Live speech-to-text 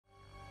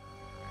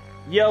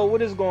Yo,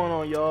 what is going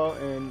on, y'all,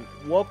 and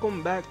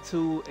welcome back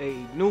to a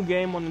new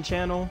game on the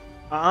channel.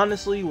 I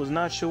honestly was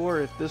not sure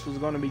if this was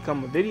going to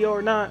become a video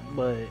or not,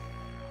 but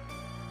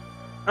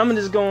I'm gonna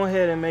just go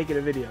ahead and make it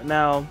a video.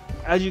 Now,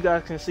 as you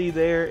guys can see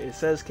there, it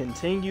says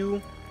continue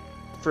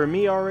for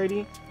me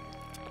already.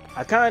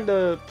 I kind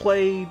of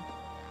played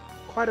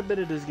quite a bit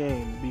of this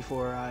game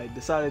before I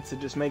decided to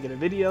just make it a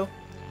video,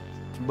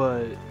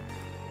 but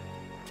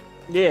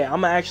yeah,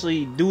 I'm gonna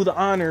actually do the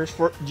honors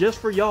for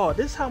y'all.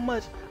 This is how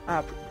much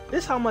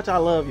I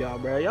love y'all,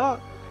 bro. Y'all,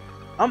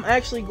 I'm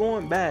actually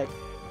going back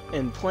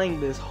and playing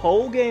this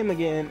whole game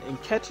again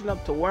and catching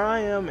up to where I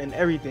am and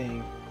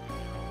everything,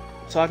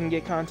 so I can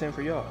get content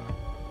for y'all.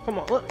 Come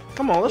on, let's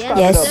stop it up.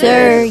 Yes,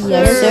 sir.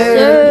 Yes, sir.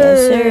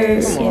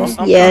 Yes,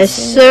 sir. Yes,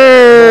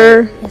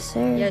 sir.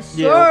 Yes,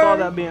 sir. Yeah, with all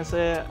that being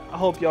said, I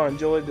hope y'all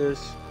enjoyed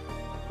this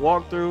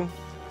walkthrough.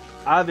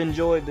 I've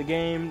enjoyed the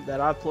game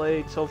that I've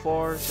played so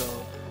far, so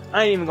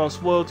I ain't even gonna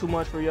spoil too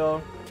much for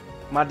y'all.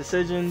 My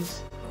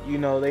decisions, you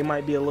know, they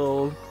might be a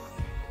little,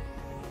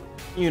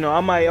 you know, I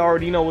might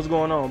already know what's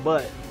going on,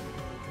 but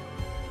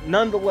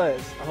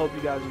nonetheless, I hope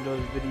you guys enjoyed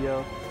this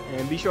video,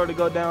 and be sure to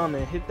go down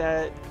and hit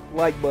that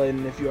like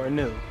button if you are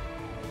new.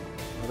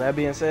 With that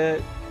being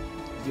said,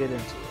 let's get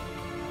into it.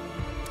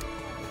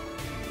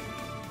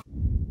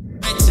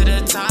 To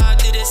the top,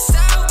 to the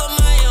south of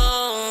my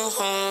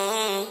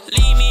own.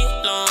 Leave me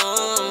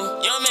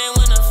alone. Your man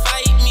wanna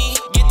fight me.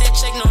 Get that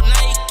check, no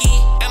Nike.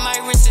 And my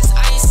wrist is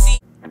icy.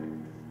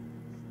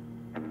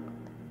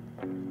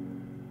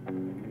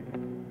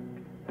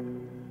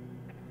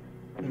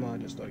 Come on,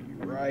 just throw you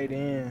right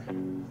in.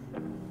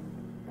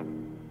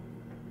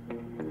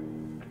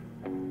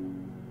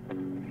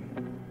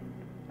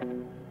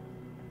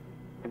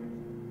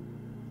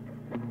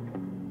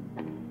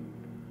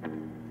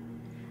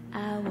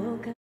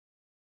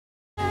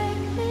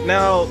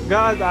 Now,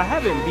 guys, I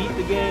haven't beat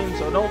the game,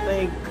 so don't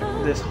think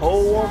this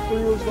whole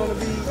walkthrough is gonna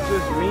be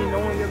just me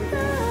knowing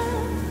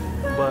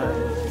everything. But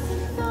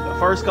the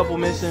first couple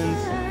missions,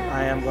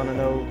 I am gonna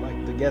know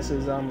like the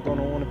guesses I'm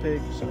gonna want to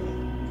pick, so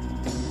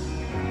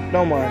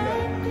don't mind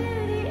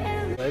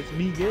that. Let's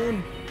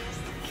begin.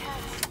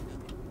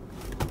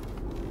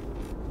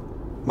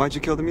 Why'd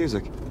you kill the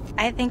music?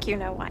 I think you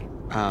know why.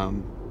 I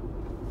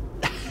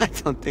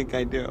don't think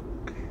I do.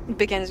 It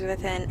begins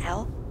with an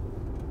L.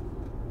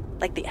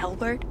 Like the L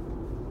word?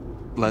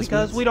 Lesbians?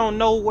 Because we don't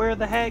know where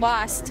the heck.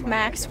 Lost,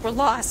 Max. We're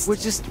lost.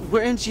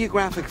 We're in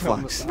geographic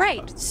flux.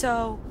 Right,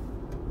 so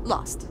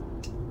lost.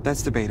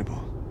 That's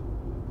debatable.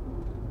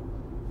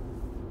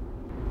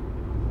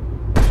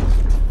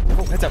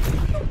 Oh, heads up.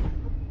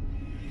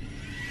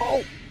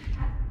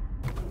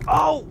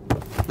 Oh!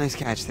 Nice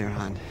catch there,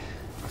 hon.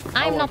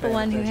 I'm not the paying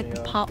one who attention,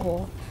 hit the y'all.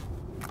 pothole.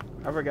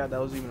 I forgot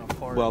that was even a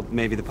part. Well,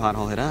 maybe the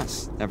pothole hit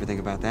us. Ever think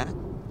about that?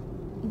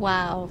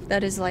 Wow,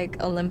 that is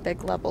like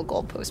Olympic level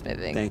goalpost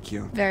moving. Thank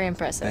you. Very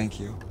impressive.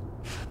 Thank you.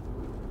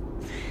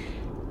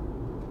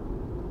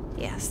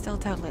 Yeah, still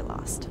totally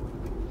lost.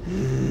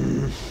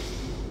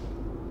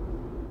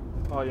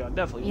 Oh, yeah,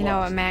 definitely. You know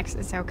what, lost. Max?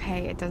 It's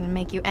okay. It doesn't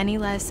make you any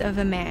less of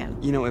a man.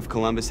 You know, if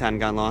Columbus hadn't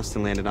got lost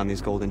and landed on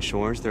these golden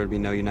shores, there would be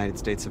no United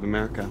States of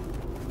America.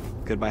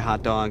 Goodbye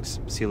hot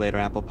dogs. See you later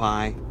apple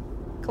pie.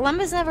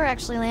 Columbus never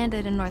actually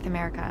landed in North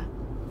America.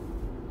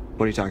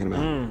 What are you talking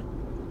about?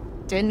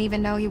 Didn't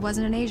even know he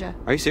wasn't in Asia.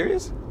 Are you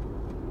serious?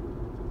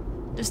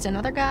 Just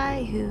another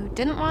guy who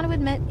didn't want to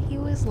admit he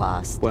was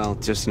lost. Well,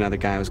 just another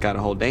guy who's got a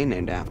whole day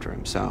named after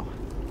him, so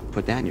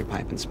put that in your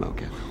pipe and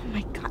smoke it. Oh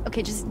my god.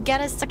 Okay, just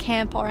get us to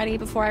camp already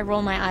before I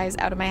roll my eyes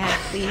out of my head,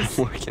 please.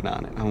 I'm working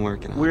on it. I'm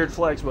working on it. Weird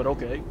flex, but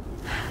okay.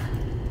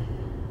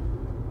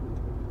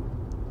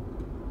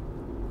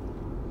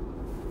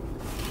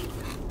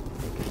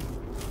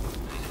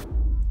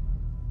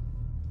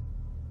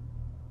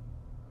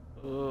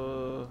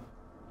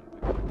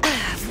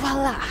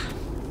 Voila.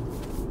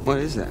 What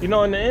is that? You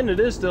know, in the end, it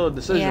is still a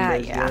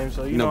decision-based Yeah. game,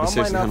 so you No, know, but I might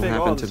seriously, not what pick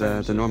all happened to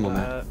the the normal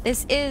map?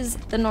 This is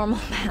the normal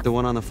map. The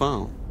one on the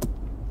phone.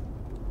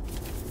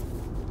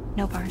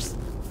 No bars.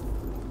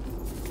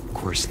 Of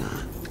course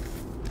not.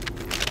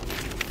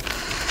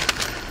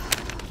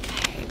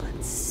 Okay,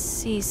 let's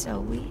see. So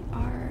we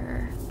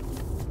are...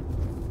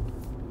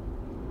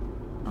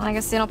 Well, I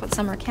guess they don't put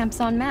summer camps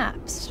on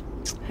maps.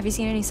 Have you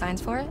seen any signs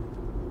for it?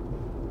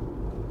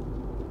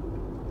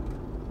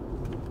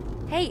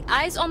 Hey,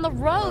 eyes on the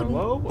road!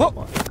 Whoa, whoa,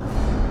 whoa.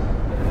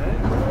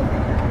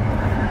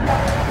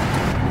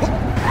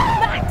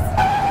 Max!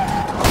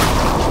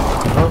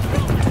 Oh,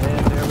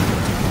 and there we go.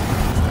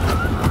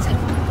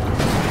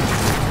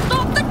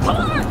 Stop the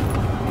car!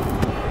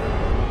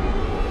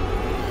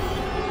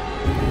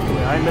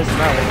 Yeah, I ain't missing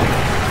that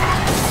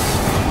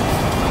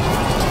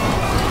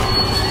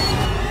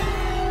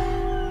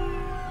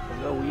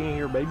one. No, we ain't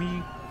here, baby.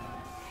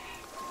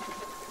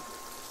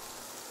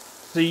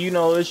 See, you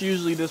know, it's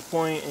usually this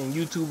point in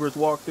YouTubers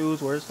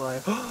walkthroughs where it's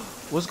like,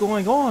 what's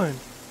going on?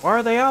 Why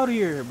are they out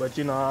here? But,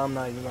 you know, I'm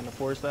not even going to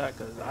force that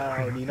because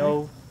I already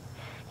know.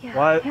 Yeah,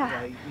 What?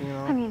 yeah. Like, you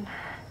know. I mean,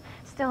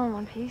 still in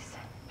one piece.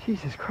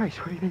 Jesus Christ,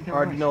 what do you think I that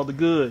already was? know the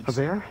goods. A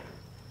bear?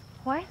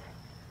 What?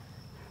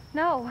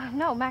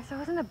 No, Max, it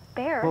wasn't a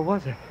bear. What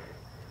was it?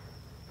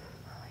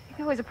 I think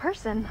it was a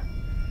person.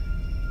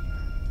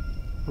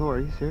 Laura,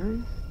 are you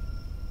serious?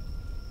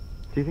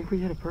 Do you think we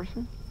hit a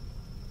person?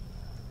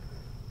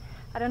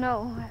 I don't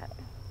know.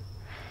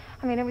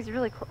 I mean, it was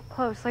really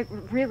close, like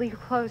really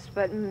close,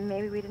 but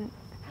maybe we didn't.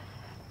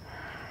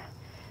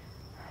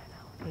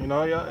 You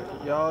know,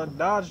 y'all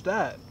dodged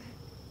that.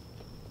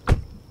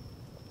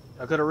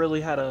 I could have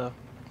really had a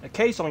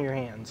case on your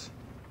hands.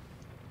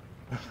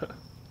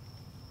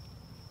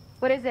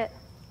 What is it?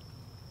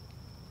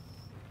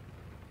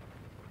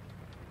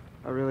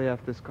 I really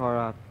effed this car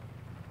up.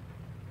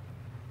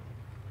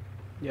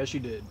 Yes, you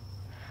did.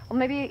 Well,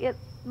 maybe it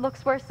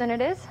looks worse than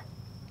it is.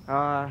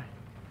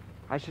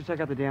 I should check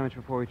out the damage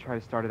before we try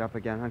to start it up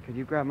again, huh? Could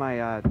you grab my,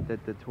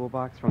 the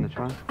toolbox from the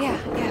trunk?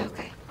 Yeah,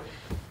 okay.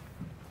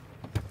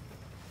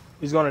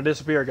 He's gonna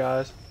disappear,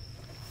 guys.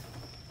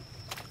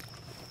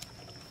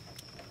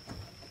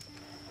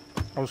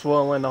 I'm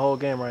swallowing the whole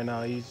game right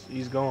now.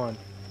 He's gone.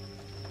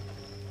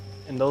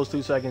 In those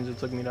 2 seconds it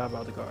took me to hop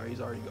out the car,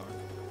 he's already gone.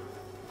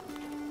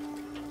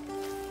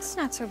 It's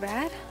not so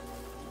bad.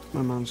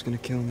 My mom's gonna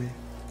kill me.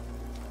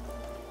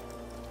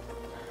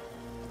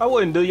 I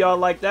wouldn't do y'all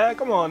like that.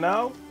 Come on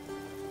now.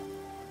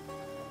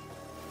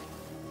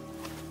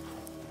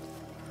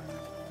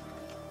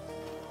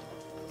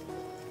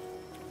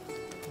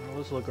 Now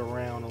let's look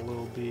around a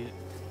little bit.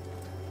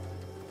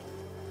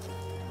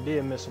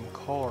 Did miss some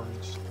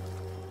cars.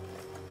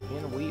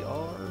 And we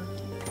are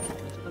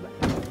into the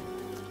back.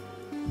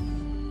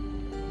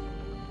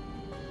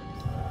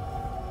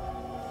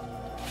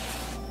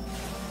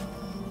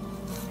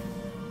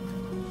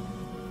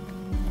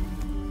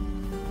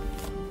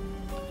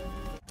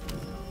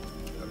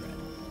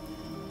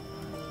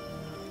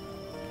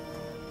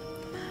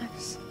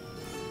 Max,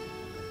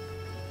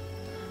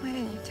 why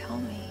didn't you tell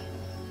me?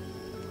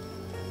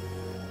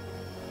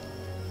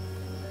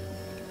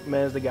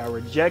 Man's the guy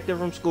rejected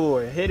from school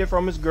and hid it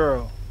from his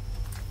girl.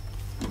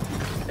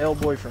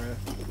 Boyfriend.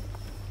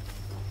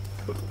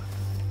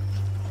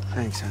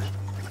 Thanks, hon.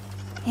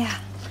 Yeah.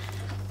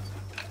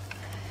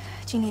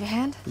 Do you need a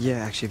hand? Yeah,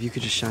 actually, if you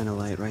could just shine a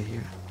light right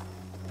here.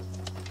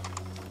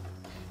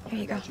 Here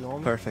you go. Got you on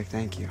me? Perfect,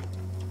 thank you.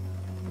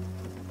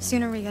 The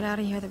sooner we get out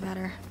of here, the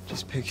better.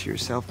 Just picture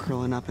yourself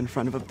curling up in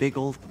front of a big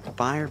old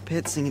fire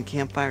pit singing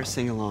campfire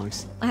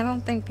sing-alongs. I don't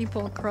think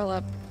people curl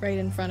up right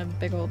in front of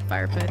big old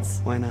fire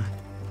pits. Why not?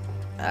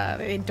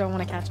 They don't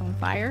want to catch on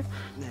fire.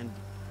 And then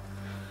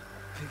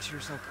picture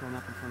yourself curling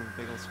up in front of a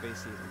big old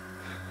space heater.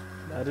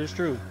 That is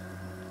true.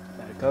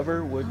 That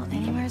cover would Well, be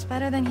anywhere's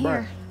better than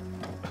here.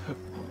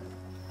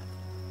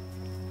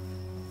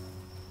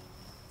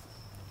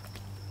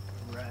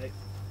 right.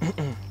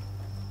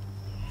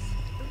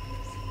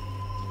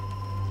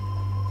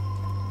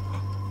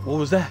 What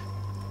was that?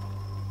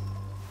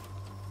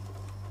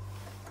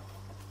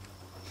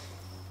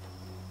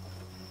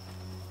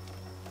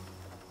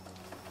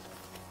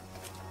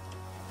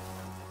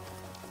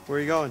 Where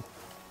are you going?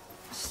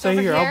 Stay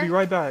over here. I'll here? be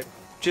right back.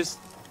 Just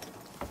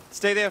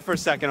stay there for a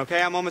second,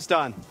 okay? I'm almost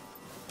done.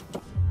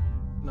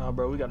 Nah,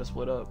 bro, we gotta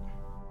split up.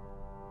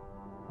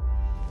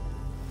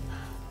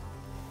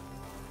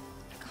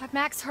 God,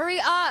 Max, hurry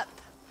up!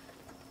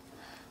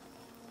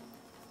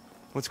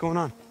 What's going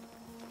on?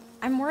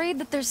 I'm worried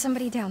that there's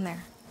somebody down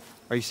there.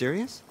 Are you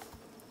serious?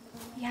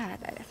 Yeah,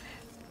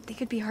 they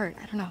could be hurt.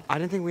 I don't know. I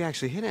didn't think we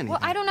actually hit anything. Well,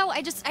 I don't know.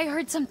 I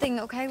heard something,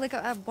 okay? Like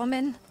a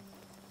woman.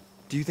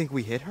 Do you think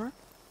we hit her?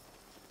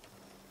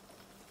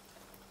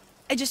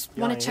 I just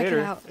Y'all want ain't to check hit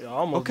it her. out. Yeah,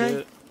 almost Okay.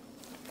 did.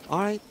 All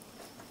right.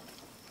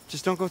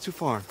 Just don't go too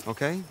far,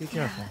 okay? Be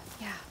careful.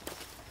 Yeah.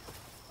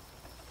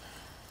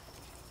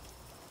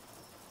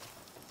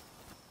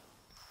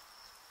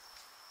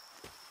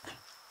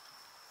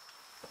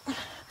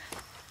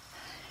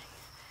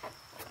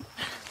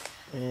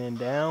 And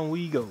down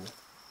we go.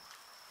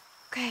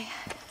 Okay.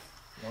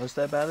 One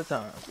step at a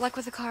time. Luck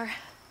with the car.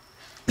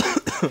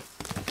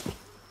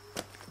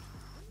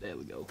 There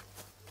we go.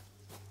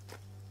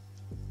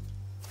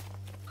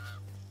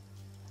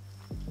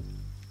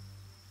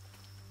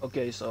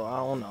 Okay, so I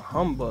on a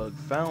humbug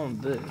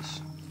found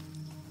this.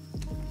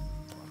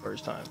 My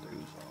first time through,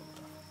 so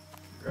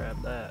I'm gonna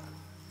grab that.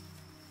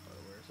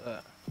 Where's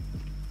that?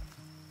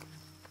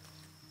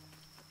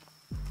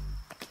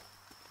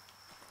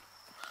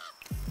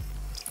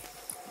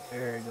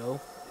 There you go.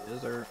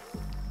 Dessert.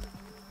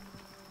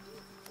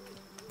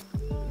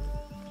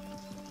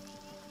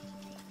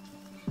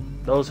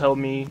 Those help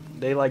me.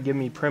 They like give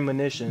me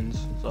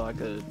premonitions so I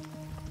could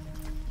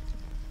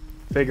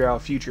figure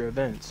out future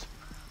events.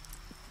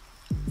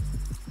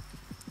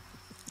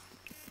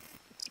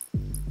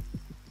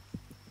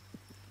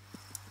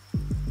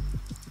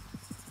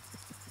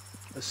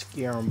 A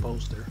scare 'em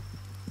poster.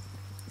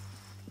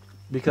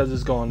 Because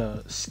it's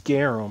gonna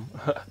scare 'em.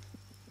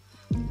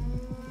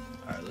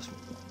 Alright, let's move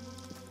on.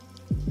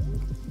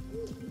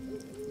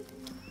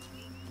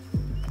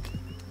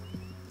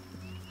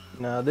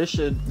 Now this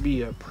should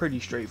be a pretty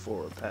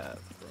straightforward path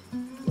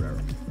from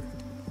whatever.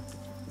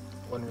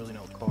 Wasn't really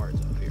no cards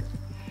out here.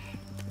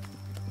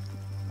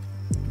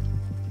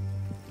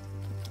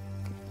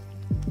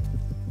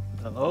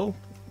 Hello?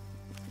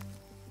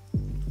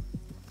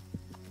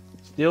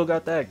 Still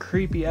got that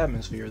creepy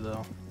atmosphere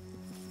though.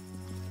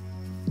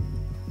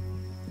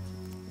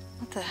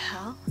 What the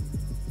hell?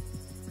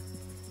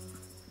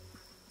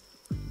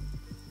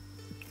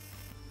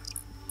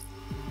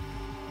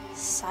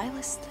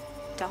 Silas the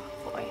dog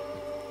boy.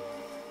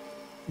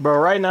 Bro,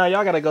 right now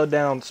y'all gotta go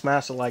down,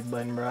 smash the like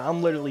button, bro.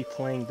 I'm literally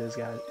playing this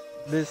guy,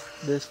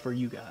 this for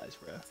you guys,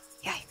 bro.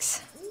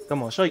 Yikes.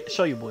 Come on, show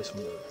your boy some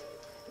love.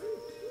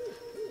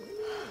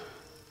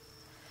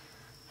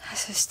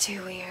 This is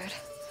too weird.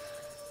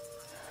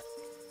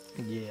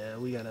 Yeah,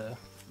 we gotta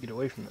get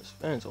away from this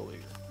fence over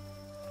here.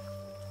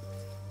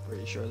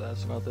 Pretty sure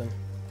that's nothing.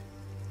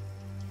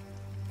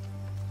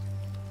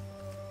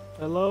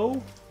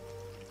 Hello?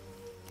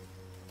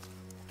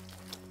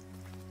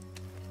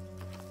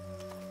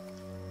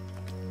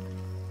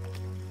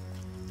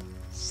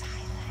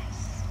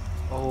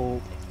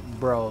 Oh,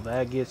 bro,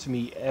 that gets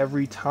me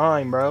every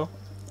time, bro.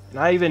 And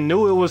I even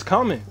knew it was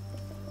coming.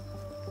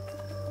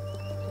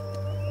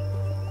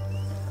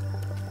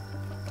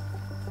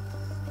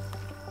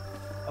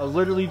 I was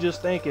literally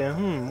just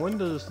thinking, when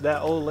does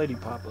that old lady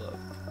pop up?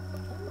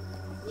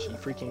 She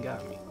freaking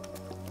got me.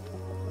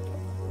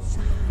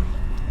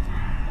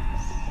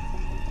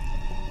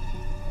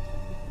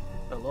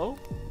 Hello?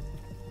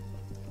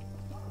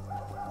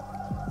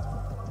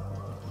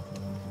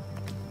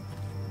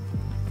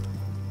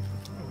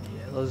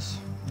 Yeah, let's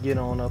get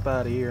on up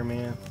out of here,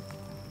 man.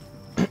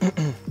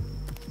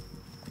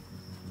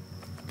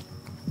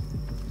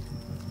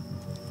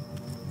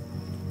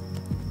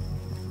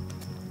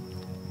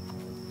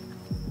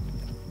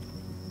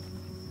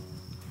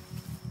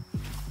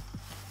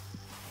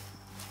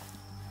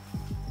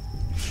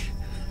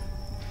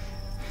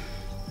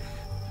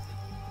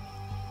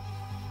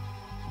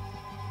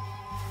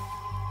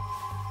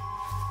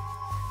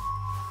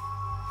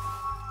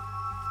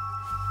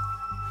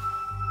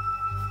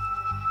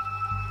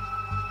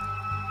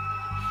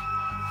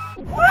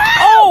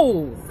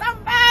 Oh!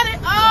 Somebody!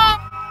 Oh!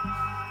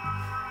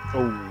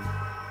 Oh.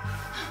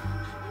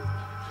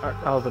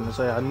 I was gonna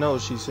say, I know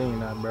she's seen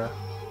that, bruh.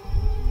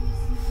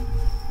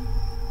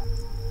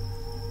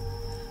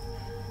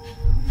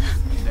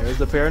 There's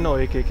the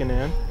paranoia kicking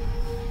in.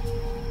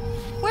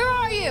 Where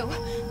are you?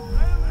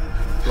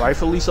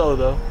 Rightfully so,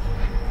 though.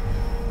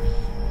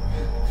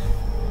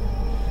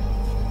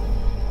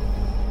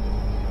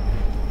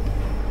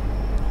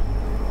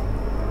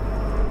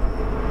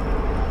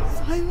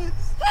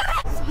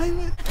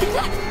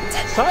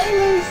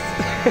 Silence!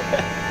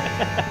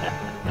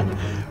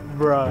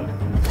 Bruh.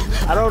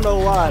 I don't know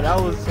why. That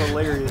was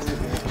hilarious to me.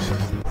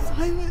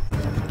 Silence!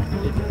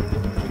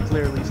 It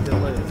clearly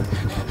still is.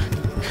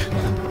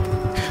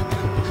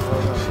 Oh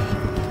no.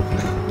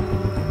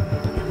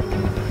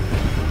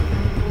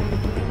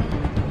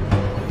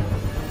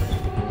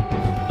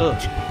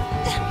 Ugh.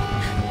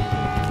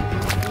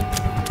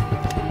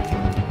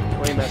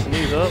 We ain't messing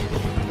these up.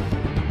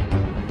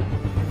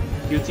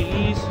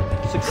 QTEs,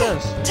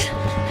 success.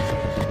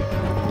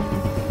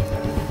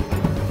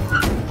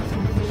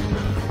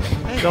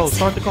 Go,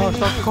 start the car,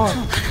 start the car.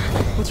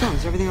 What's wrong?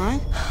 Is everything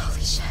alright?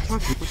 Holy shit.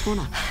 Talk to me. What's going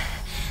on?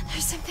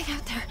 There's something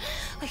out there.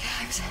 Like,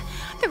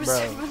 there was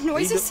Bro,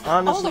 noises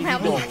honestly, all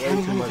around you me. doing way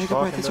Honey, too honey, much take a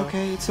breath. talking, It's though.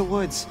 okay. It's the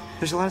woods.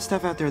 There's a lot of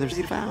stuff out there. There's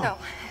easy to found. No.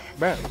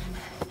 Bro,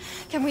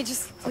 Can we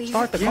just leave?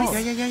 start the car.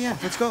 Yeah.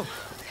 Let's go.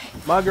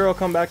 My girl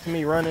come back to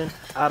me running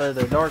out of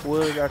the dark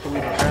woods after we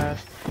done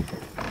crashed.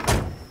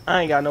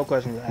 I ain't got no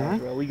questions to ask,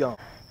 bro. We gone.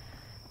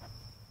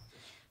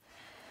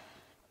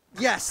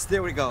 Yes,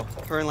 there we go.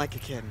 Purring like a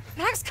kid.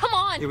 Max, come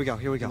on! Here we go.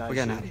 Nice. We're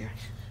getting out of here.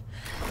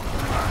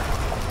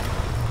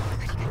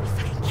 Are you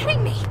fucking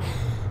kidding me?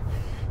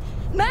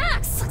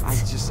 Max!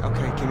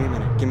 Okay,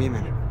 give me a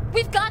minute.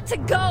 We've got to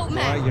go,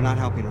 Max! Alright, you're not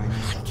helping right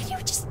now. Can you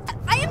just...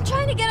 I am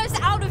trying to get us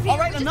out of here.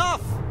 Alright,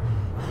 enough!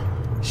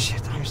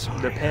 Shit, I'm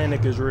sorry. The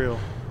panic is real.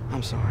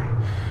 I'm sorry.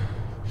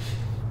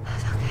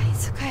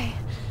 It's okay.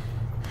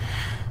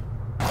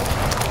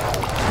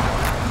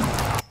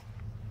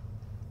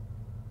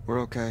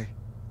 We're okay.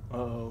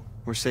 Uh-oh.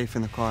 We're safe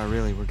in the car,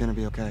 really. We're gonna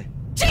be okay.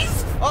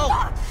 Jeez!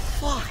 Oh,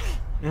 fuck!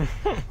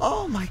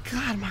 Oh my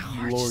god, my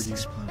heart just Lordy.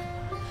 exploded.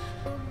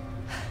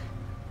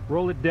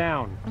 Roll it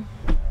down.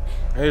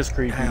 This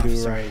creepy Hey, dude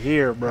officer. right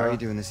here, How are bro. you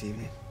doing this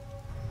evening?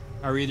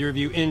 Are either of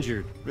you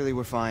injured? Really,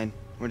 we're fine.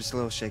 We're just a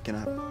little shaken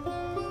up.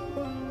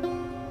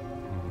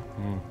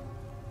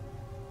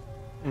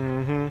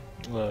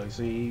 Look,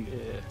 see,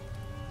 yeah.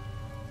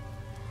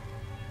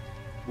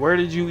 Where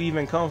did you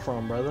even come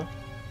from, brother?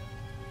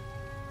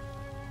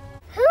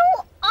 Who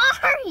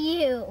are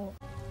you?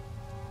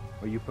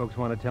 Well, you folks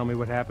want to tell me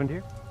what happened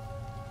here?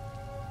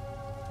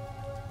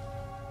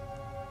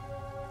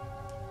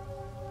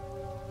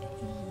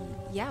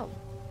 Yeah,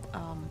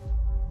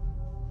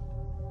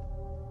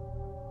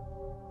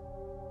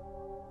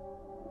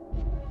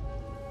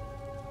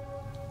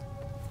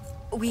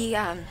 we,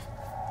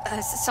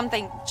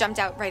 something jumped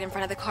out right in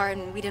front of the car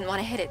and we didn't want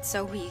to hit it,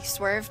 so we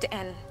swerved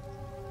and...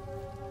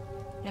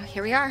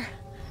 here we are.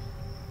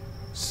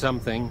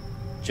 Something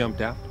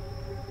jumped out.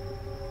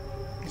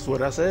 That's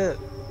what I said.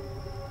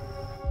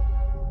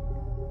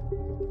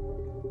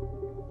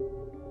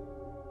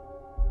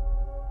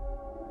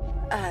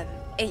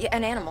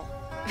 An animal.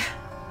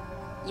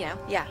 You know,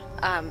 yeah.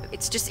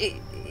 It's just,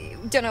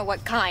 don't know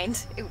what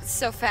kind. It was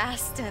so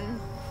fast and...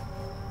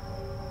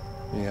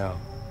 Yeah.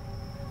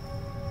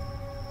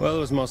 Well, it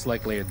was most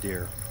likely a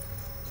deer.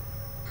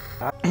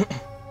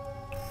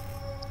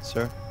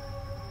 Sir?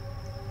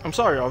 I'm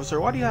sorry, officer.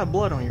 Why do you have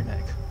blood on your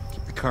neck?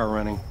 Keep the car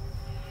running.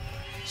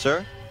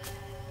 Sir?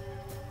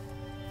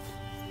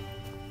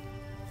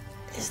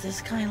 Is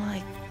this guy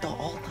like the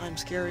all-time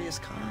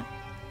scariest cop?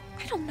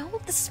 I don't know.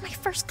 This is my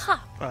first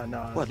cop.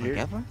 No. What, like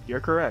ever? You're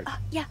correct.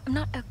 Yeah, I'm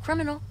not a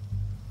criminal.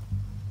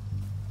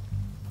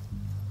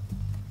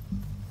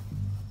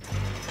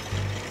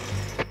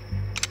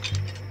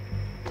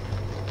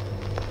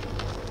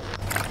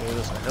 Give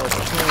us a helping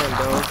hand,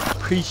 dog.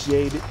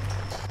 Appreciate it.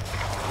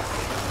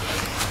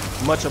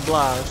 Much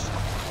obliged.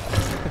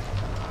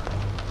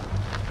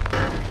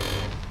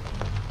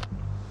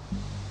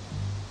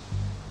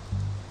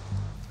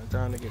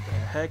 Time to get the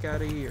heck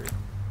out of here.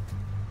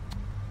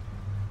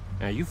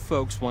 Now, you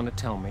folks want to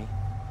tell me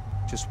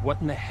just what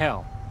in the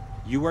hell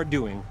you are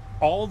doing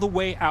all the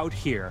way out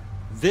here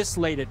this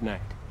late at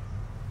night?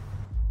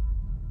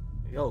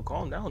 Yo,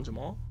 calm down,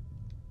 Jamal.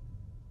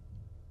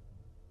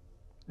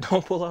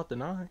 Don't pull out the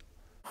 9.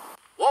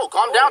 Whoa,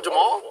 calm down,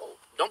 Jamal.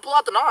 Don't pull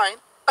out the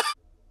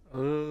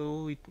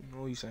 9.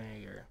 What you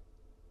saying here?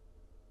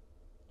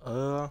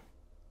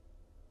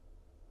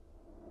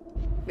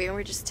 We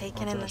were just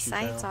taking in the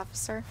sights,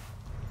 officer.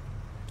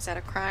 Is that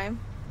a crime?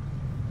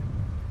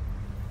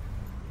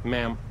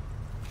 Ma'am,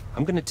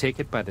 I'm gonna take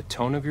it by the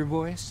tone of your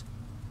voice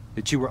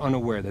that you were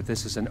unaware that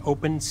this is an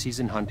open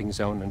season hunting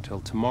zone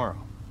until tomorrow.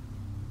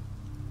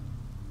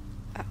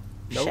 Oh,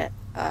 Nope. shit.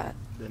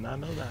 Did not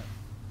know that.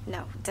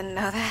 No, didn't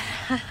know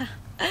that.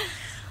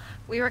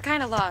 We were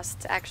kind of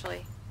lost,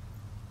 actually.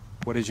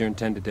 What is your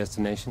intended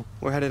destination?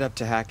 We're headed up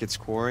to Hackett's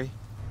Quarry.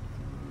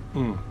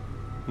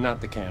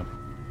 Not the camp.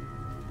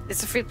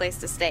 It's a free place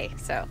to stay,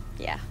 so,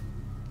 yeah.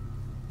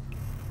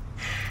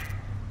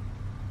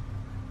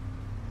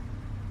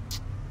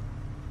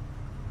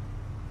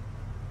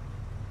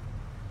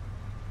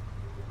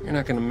 You're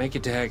not gonna make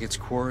it to Hackett's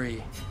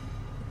Quarry.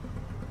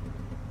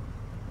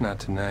 Not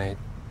tonight.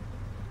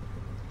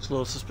 It's a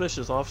little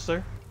suspicious,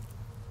 officer.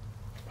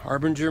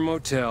 Harbinger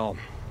Motel.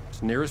 It's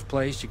the nearest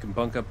place. You can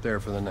bunk up there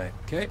for the night,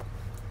 okay?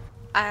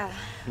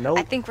 Nope.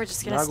 I think we're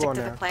just gonna Not stick going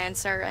to there. the plan,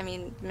 sir. I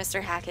mean,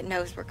 Mr. Hackett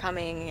knows we're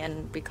coming,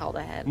 and we called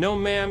ahead. No,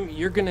 ma'am.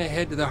 You're gonna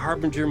head to the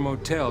Harbinger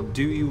Motel.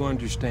 Do you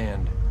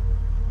understand?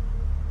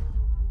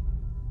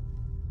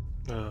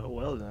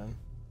 Well then.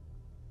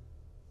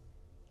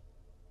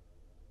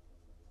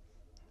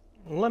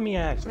 Let me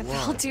ask With why.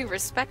 all due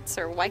respect,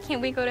 sir, why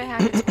can't we go to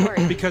Hackett's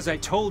Quarry? Because I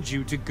told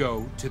you to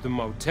go to the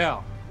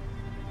motel.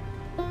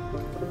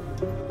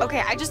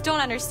 Okay, I just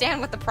don't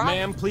understand what the problem...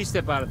 Ma'am, please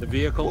step out of the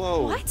vehicle.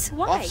 Whoa. What?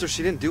 Why? Officer,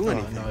 she didn't do Oh,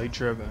 anything. no, he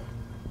tripping.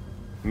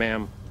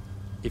 Ma'am,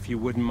 if you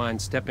wouldn't mind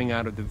stepping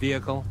out of the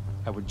vehicle,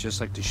 I would just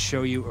like to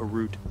show you a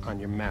route on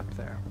your map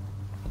there.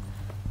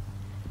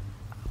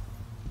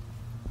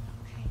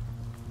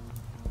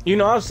 You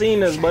know, I've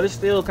seen this, but it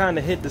still kind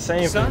of hit the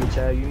same for Son? me,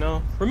 Chad, you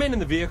know? Remain in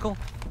the vehicle.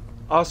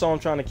 Also, I'm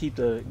trying to keep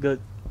the good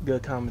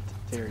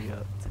commentary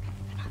up.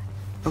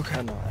 Okay.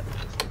 I know how it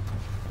is.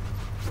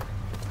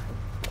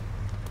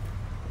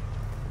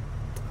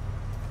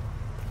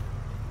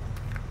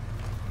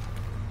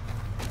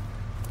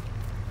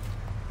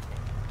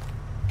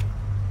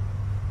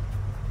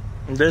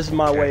 This is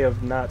my Okay. way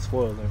of not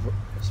spoiling.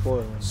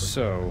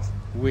 So,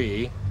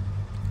 we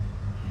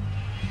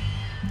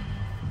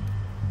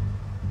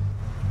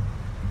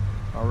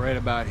are right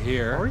about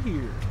here. We're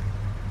here.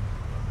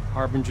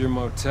 Harbinger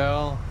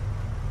Motel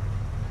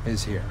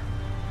is here.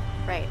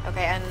 Right,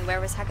 okay, and where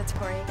was Hackett's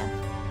Quarry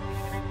again?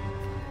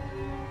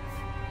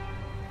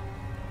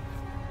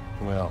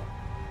 Well,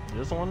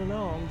 Just want to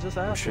know. I'm just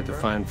asking. I'm sure the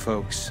bro. fine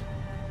folks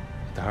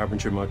at the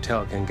Harbinger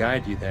Motel can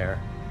guide you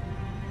there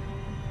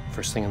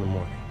first thing in the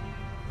morning.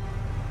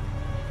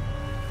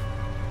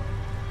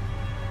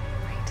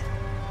 Right.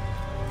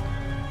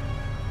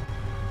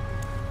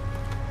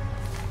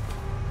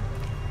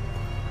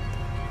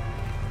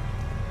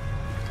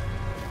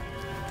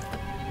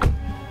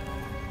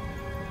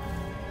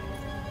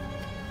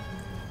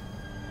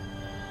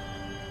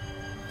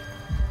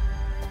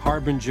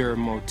 Harbinger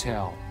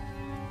Motel.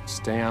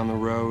 Stay on the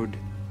road.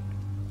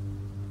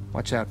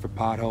 Watch out for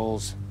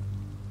potholes.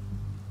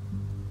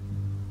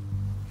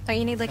 Don't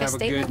you need like Have a a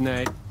statement? good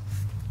night.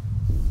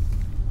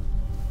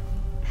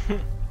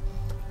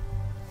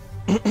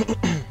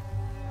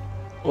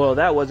 Well,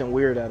 that wasn't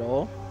weird at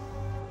all.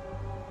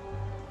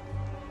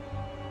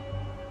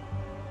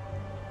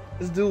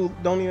 This dude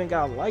don't even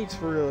got lights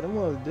for real. Them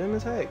was dim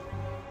as heck.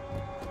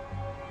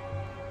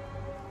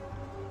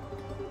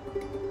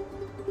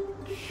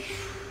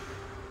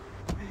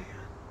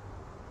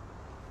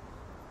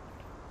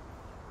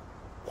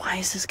 Why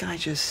is this guy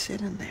just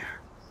sitting there?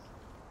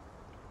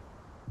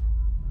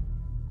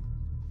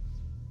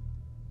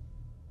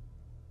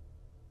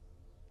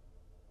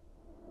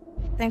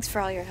 Thanks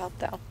for all your help,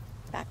 though,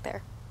 back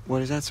there.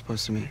 What is that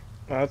supposed to mean?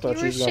 I thought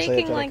You were she was gonna say it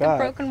shaking to the like a cop.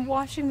 broken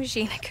washing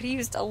machine. I could have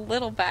used a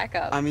little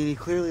backup. I mean, he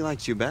clearly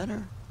likes you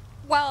better.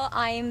 Well,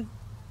 I'm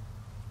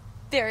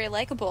very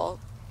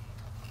likable.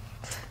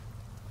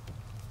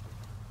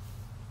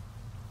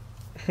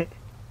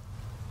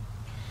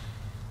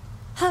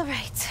 All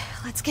right,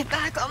 let's get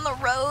back on the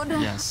road.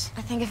 Yes.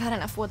 I think I've had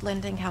enough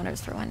woodland encounters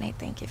for one night.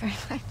 Thank you very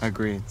much.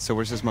 Agreed. So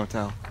where's this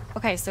motel?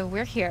 Okay, so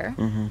we're here,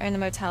 and the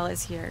motel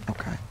is here.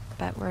 Okay.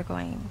 But we're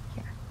going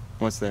here.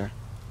 What's there?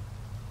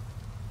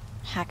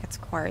 Hackett's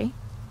Quarry.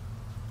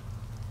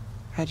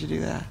 How'd you do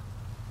that?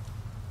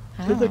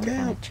 I To don't the know, I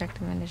camp. tricked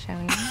him into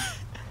showing me.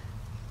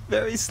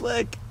 Very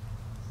slick.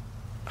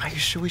 Are you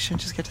sure we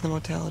shouldn't just get to the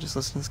motel? Just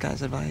listen to this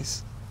guy's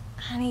advice?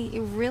 Honey,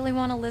 you really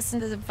want to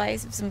listen to the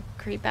advice of some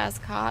creep-ass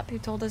cop who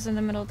told us in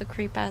the middle of the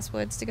creep-ass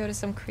woods to go to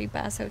some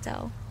creep-ass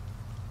hotel?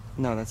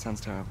 No, that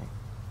sounds terrible.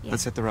 Yeah.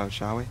 Let's hit the road,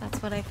 shall we?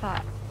 That's what I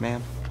thought.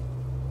 Ma'am?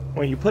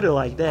 When you put it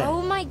like that.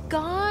 Oh my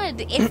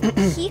god!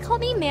 If he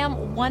called me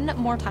ma'am one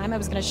more time, I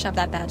was gonna shove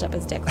that badge up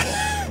his dick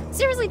hole.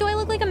 Seriously, do I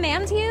look like a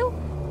ma'am to you?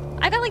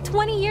 I got like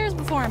 20 years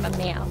before I'm a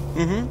ma'am.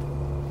 Mm-hmm.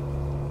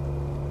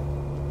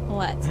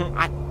 What?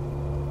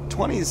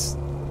 20's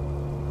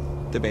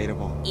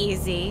debatable.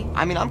 Easy.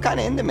 I mean, I'm kind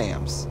of into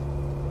ma'ams.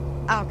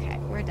 Okay,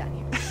 we're done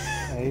here.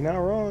 Hey, not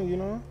wrong, you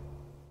know.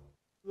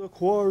 The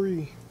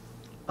quarry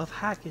of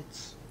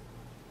Hackett's.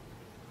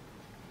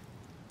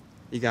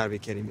 You gotta be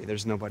kidding me.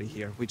 There's nobody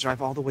here. We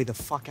drive all the way the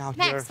fuck out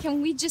Max, here. can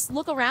we just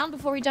look around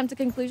before we jump to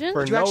conclusions?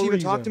 For Did you no actually even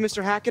talk to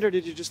reason. Mr. Hackett, or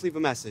did you just leave a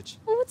message?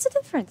 Well, what's the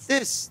difference?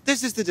 This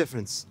is the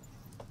difference.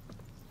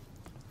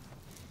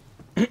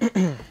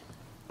 They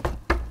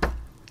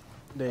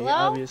Hello?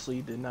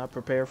 obviously did not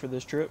prepare for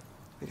this trip.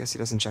 I guess he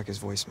doesn't check his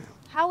voicemail.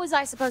 How was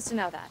I supposed to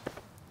know that?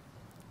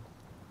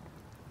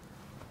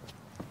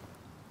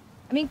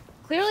 I mean,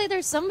 clearly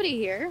there's somebody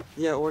here.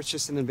 Yeah, or it's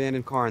just an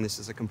abandoned car, and this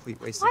is a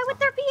complete waste of Why time. would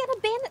there be an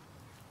abandoned...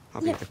 I'll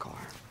beat the car.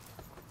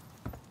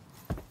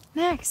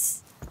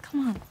 Max,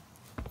 come on.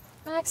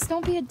 Max,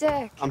 don't be a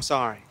dick. I'm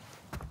sorry.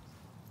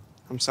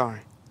 I'm sorry.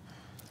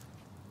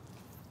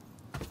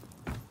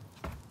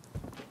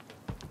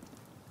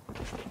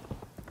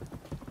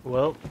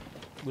 Well,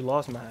 we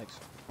lost Max.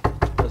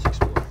 Let's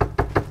explore.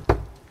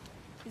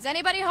 Is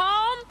anybody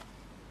home?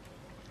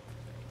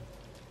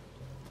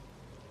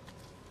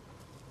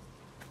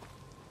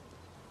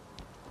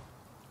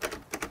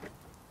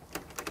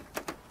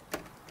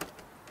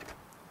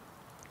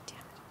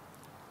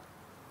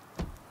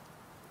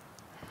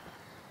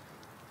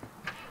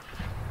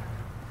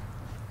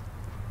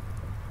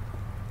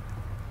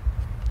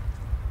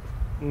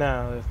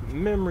 Now, if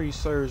memory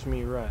serves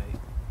me right,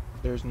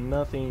 there's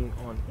nothing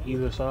on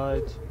either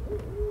side,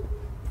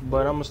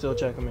 but I'm gonna still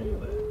check them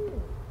anyway.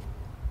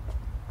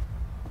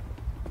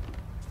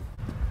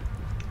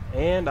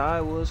 And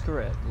I was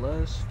correct.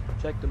 Let's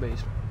check the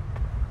basement.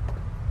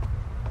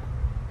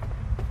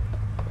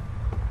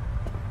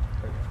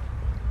 Okay.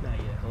 Not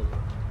yet. Hold on.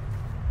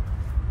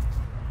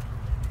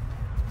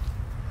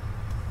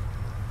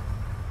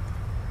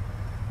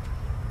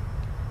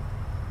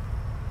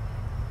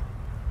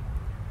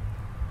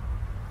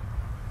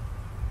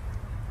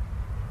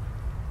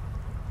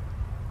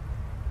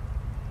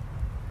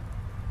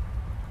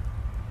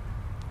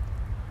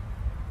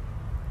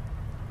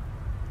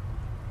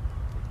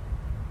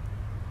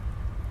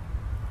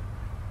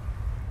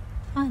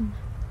 Fun.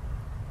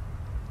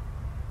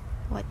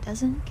 What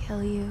doesn't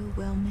kill you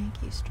will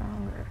make you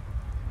stronger.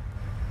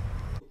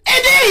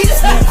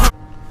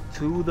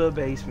 To the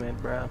basement,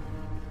 bruh.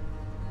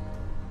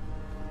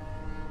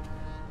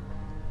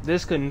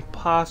 This couldn't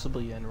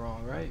possibly end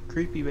wrong, right?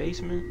 Creepy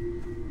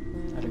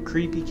basement at a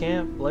creepy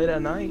camp late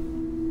at night.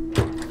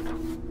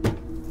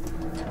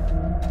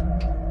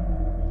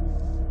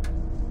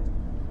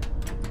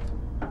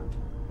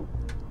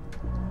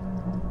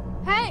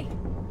 Hey!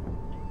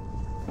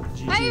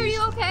 Hey, are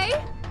you okay?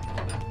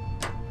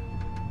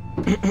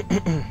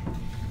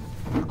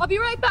 I'll be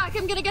right back.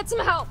 I'm gonna get some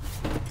help.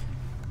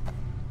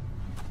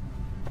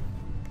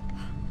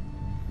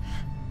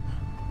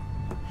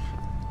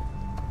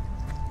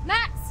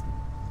 Max!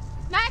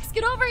 Max,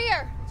 get over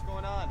here! What's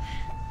going on?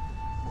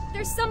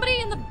 There's somebody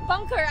in the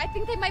bunker. I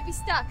think they might be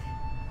stuck.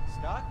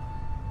 Stuck?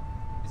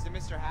 Is it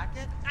Mr.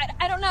 Hackett?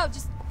 I don't know.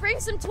 Just bring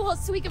some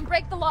tools so we can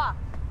break the lock.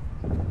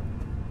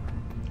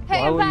 Hey,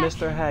 Why I'm would back.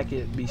 Mr.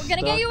 Hackett be We're stuck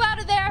gonna get you out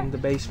of there. in the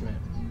basement?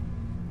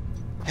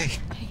 Hey,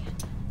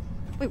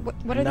 Wait,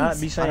 what are Not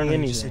these? be I saying don't know,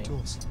 you just say anything.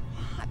 tools.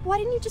 Why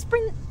didn't you just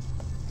bring...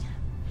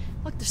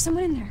 Look, there's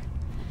someone in there.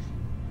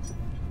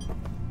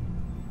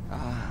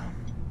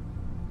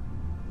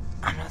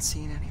 I'm not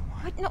seeing anyone.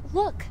 What? No,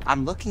 look.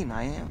 I'm looking,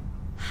 I am.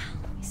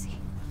 Let me see.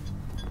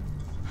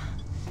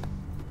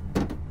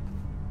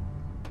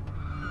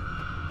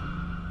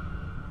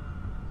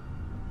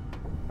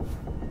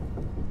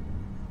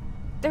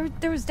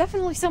 There was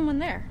definitely someone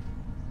there.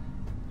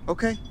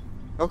 Okay,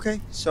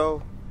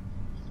 so...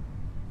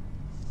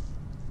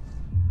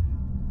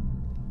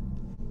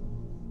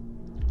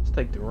 Let's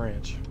take the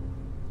wrench.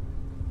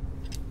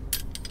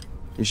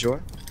 You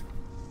sure?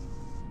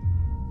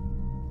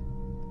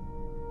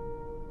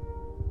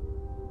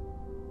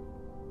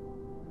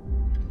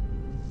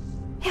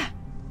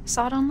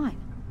 Saw it online.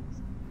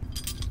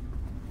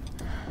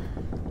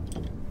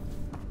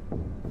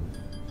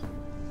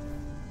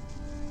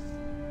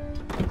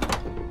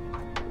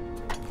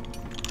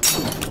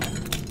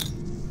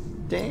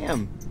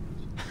 Damn.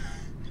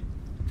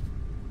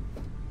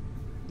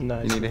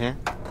 Nice. You need a hand?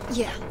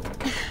 Yeah.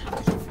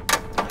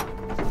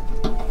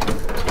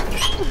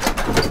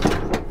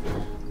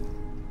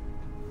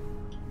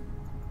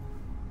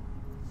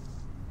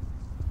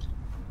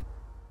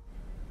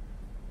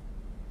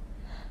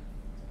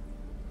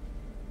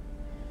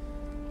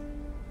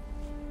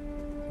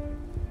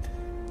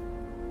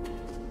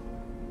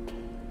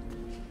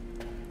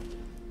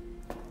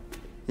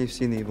 You've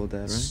seen The Evil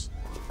Dead,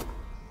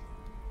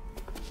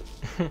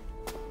 right?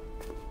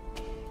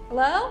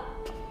 Hello?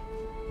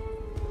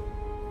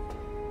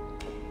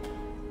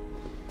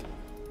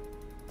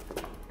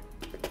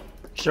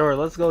 Sure,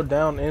 let's go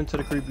down into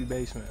the creepy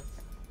basement.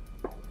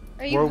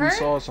 Are you where hurt? we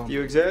saw something.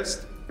 You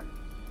exist?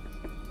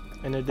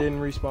 And it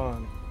didn't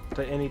respond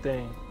to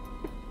anything.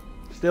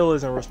 Still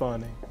isn't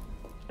responding.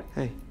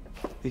 Hey,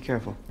 be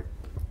careful.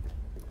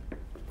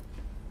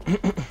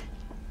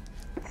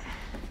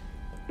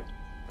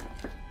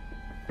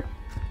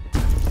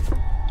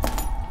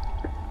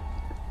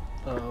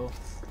 Uh-oh.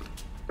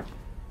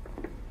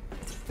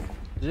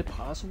 Is it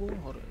possible?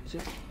 Hold on. Is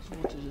it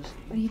possible to just...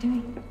 What are you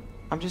doing?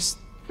 I'm just...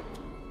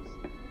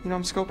 You know,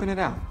 I'm scoping it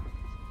out.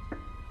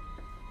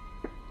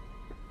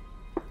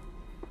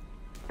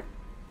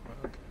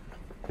 Okay.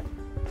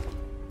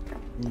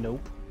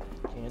 Nope.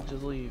 Can't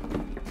just leave.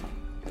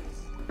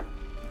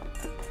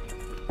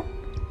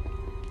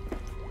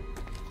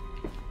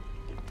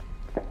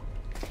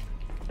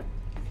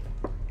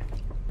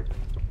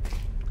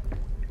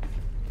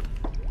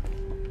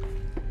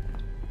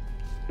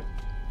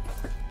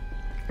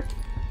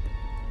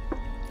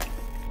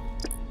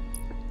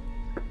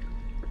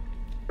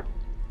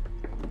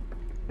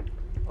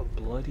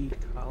 Bloodied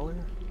collar?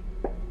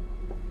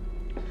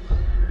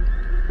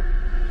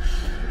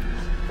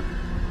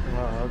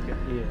 Oh, okay.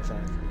 Yeah,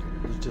 fine.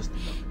 It's just...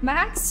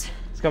 Max?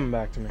 It's coming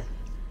back to me.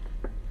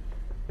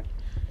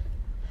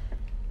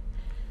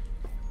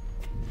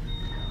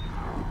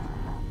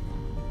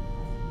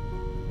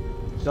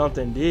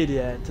 Something did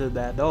that to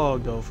that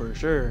dog, though, for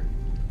sure.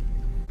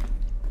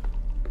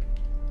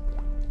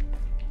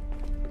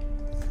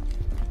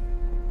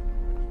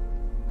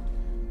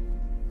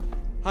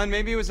 Hun,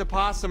 maybe it was a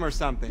possum or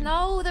something.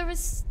 No, there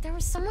was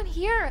someone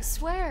here, I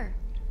swear.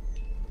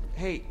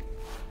 Hey,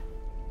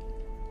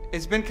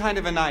 it's been kind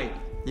of a night,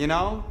 you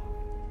know?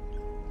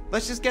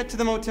 Let's just get to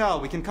the motel.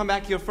 We can come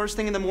back here first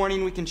thing in the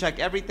morning. We can check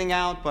everything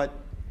out, but...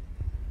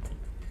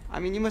 I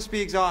mean, you must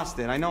be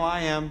exhausted. I know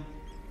I am.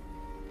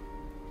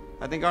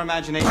 I think our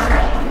imagination...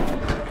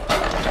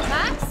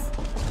 Max?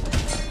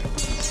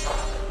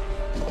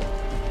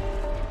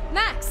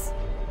 Max?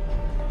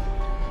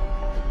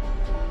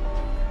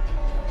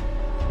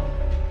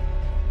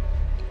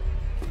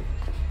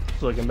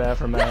 It's looking bad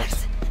for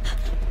Max.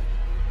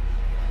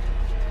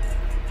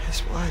 Guess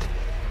what?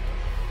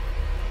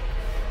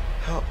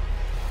 Help.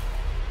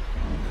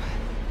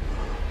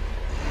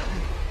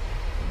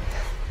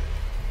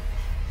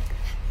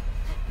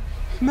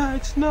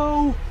 Max,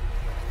 no!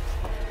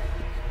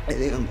 I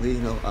think I'm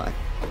bleeding a lot.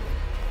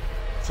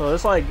 So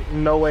there's like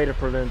no way to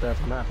prevent that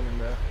from happening,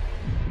 bro.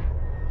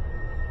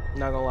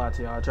 Not gonna lie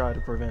to you, I tried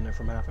to prevent it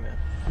from happening.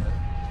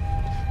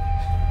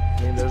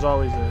 I mean, there's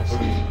always this.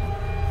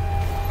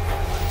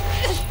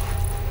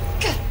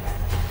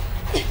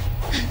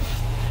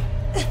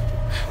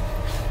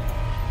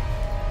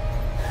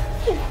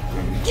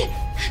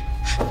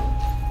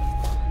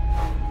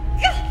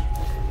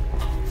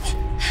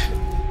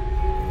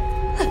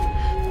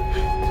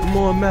 Come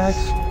on, Max.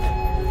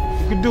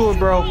 You can do it,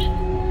 bro.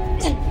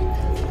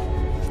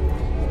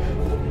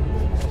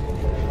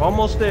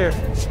 Almost there.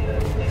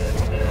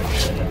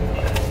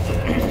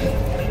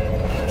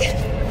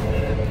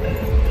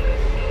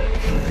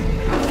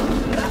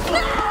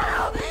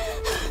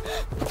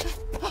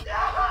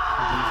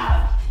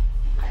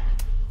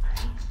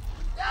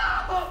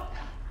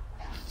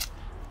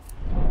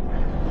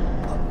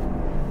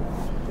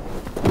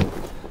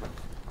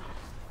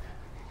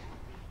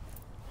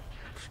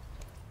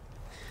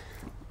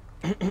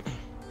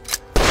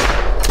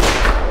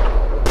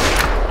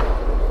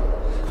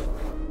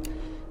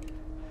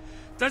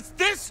 Does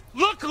this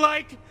look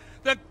like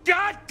the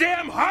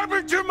goddamn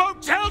Harbinger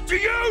Motel to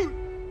you?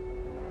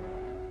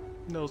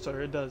 No,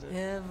 sir, it doesn't.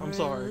 I'm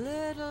sorry.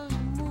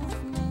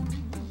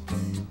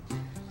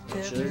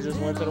 Should've just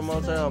went to the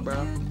motel,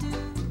 bro.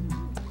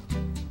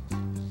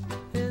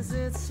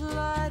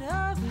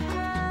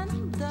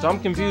 So I'm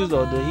confused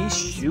though. Did he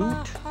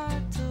shoot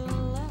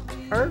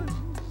her?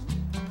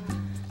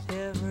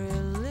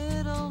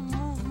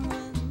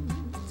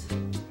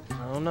 I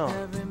don't know.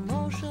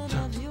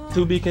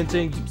 To be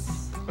continued.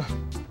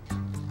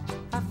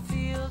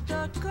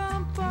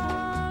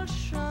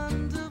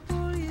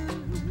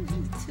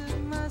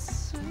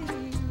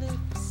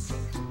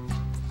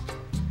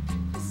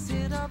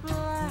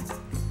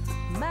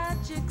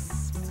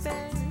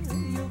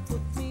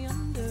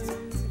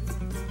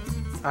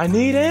 I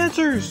need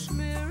answers.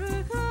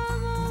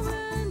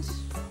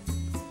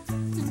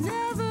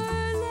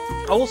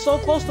 I was so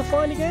close to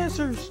finding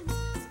answers.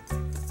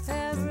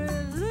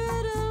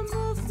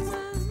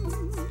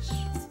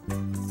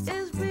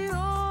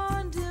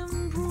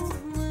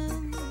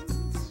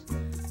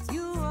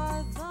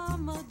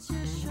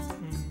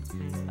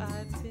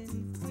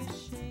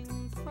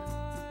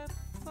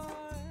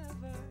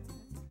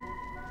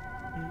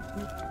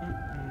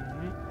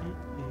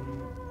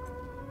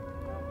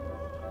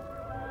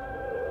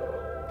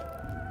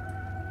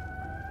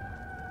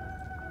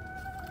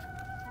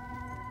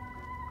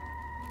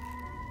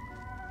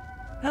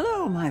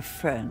 Hello, my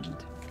friend.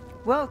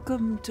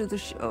 Welcome to the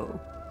show.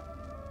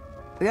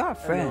 We are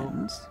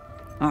friends,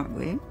 aren't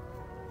we?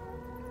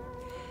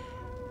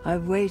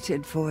 I've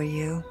waited for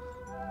you.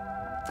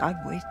 I've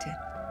waited,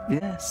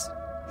 yes.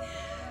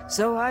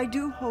 So I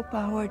do hope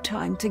our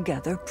time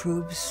together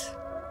proves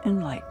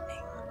enlightening.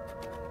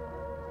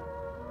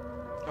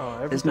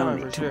 There's no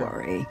need to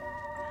worry.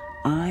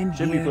 I'm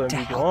here to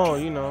help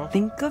you.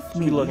 Think of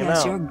me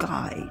as your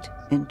guide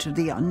into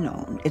the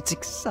unknown. It's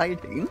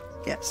exciting,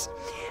 yes,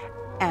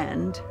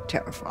 and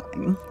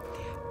terrifying.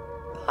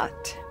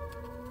 But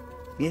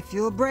if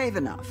you're brave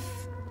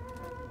enough,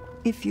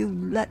 if you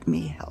let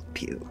me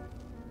help you,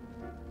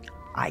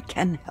 I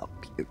can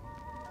help you.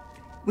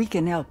 We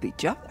can help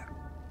each other.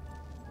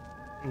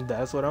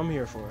 That's what I'm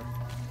here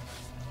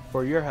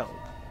for your help.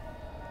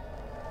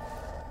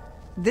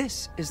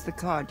 This is the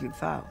card you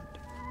found.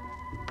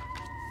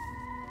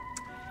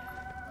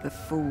 The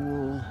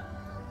Fool.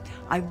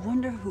 I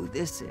wonder who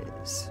this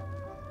is.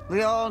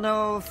 We all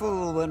know a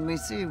fool when we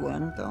see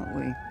one, don't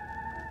we?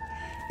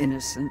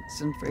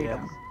 Innocence and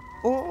freedom.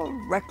 Or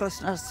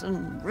recklessness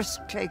and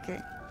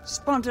risk-taking.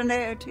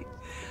 Spontaneity.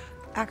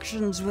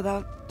 Actions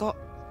without thought,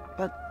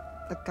 but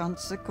the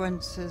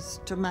consequences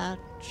to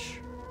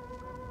match.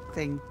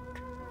 Think.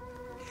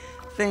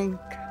 Think,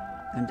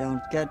 and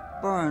don't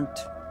get burnt.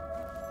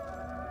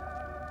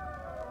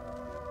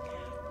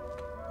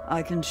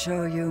 I can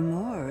show you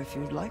more if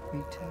you'd like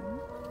me to.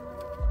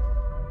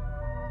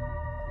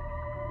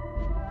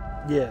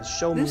 Yes,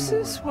 show me more. This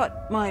is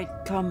what might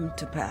come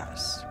to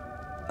pass.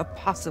 A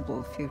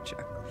possible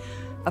future.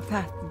 A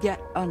path yet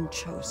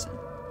unchosen.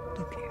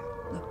 Look here,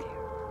 look here.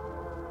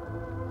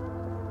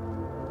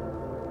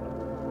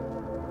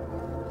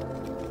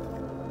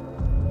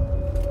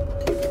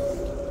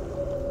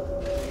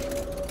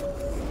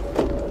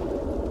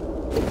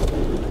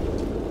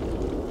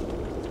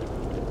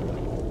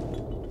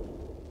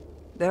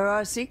 There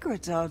are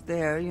secrets out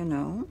there, you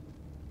know.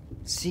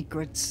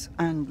 Secrets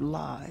and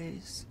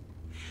lies.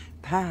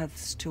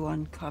 Paths to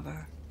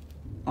uncover,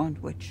 on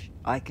which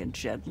I can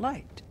shed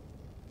light,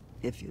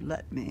 if you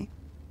let me.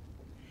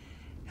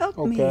 Help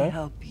me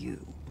help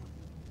you.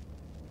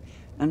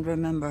 And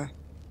remember,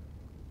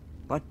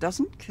 what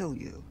doesn't kill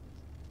you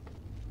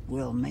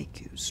will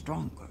make you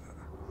stronger.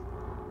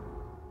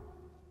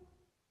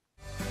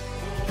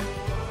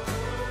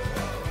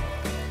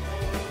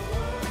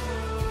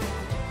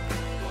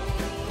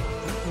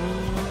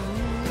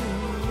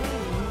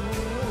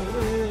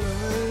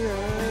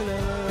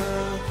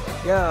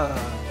 Yeah.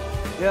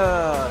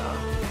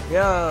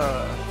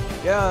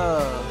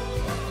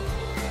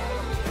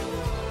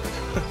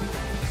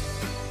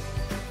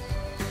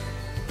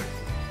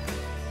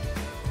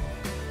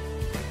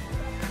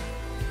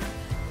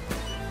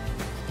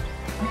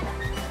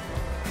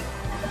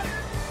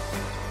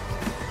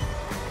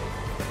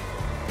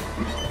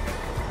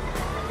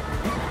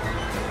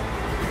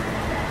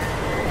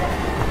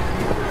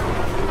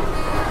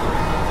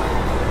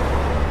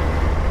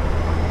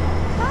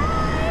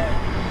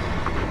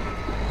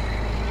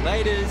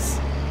 Laters.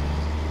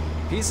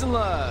 Peace and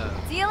love.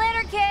 See you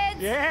later, kids.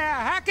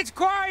 Yeah, Hackett's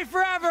Quarry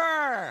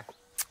forever.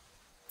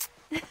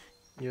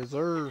 Yes,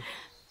 sir.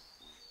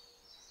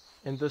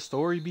 And the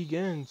story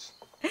begins.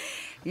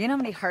 You know how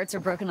many hearts are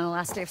broken on the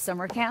last day of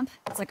summer camp?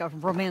 It's like a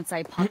romance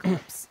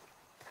apocalypse.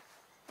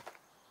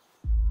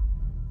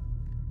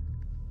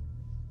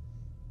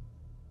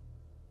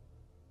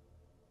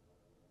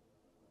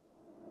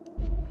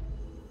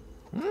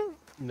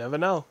 Never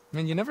know. I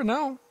mean, you never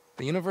know.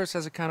 The universe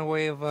has a kind of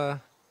way of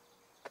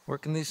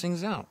working these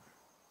things out.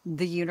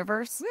 The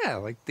universe? Yeah,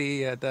 like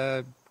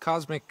the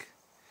cosmic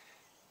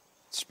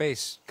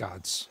space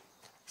gods.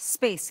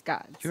 Space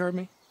gods. You heard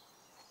me?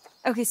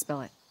 Okay,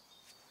 spell it.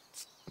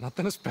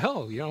 Nothing to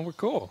spell. You know, we're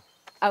cool.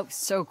 Oh,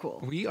 so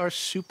cool. We are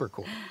super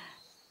cool.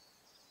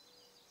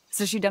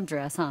 So she dumped her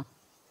ass, huh?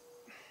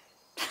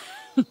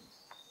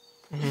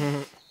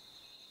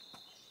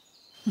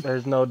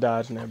 There's no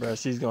dodging that, bro.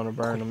 She's gonna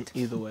burn him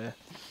either way.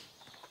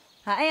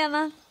 Hi,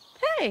 Emma.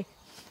 Hey.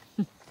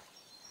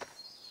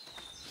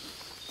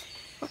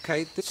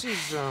 Okay, this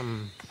is,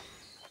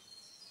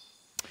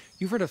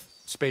 you've heard of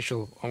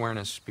spatial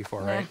awareness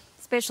before, right?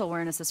 Spatial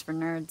awareness is for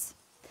nerds.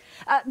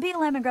 Be a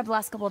lamb and grab the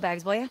last couple of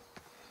bags, will you?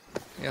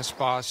 Yes,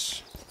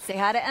 boss. Say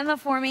hi to Emma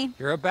for me.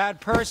 You're a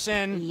bad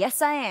person.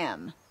 Yes, I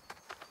am.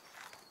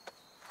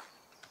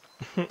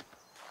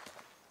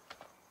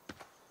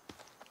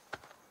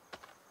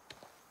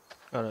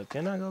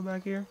 Can I go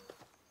back here?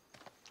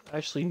 I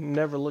actually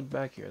never looked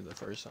back here the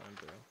first time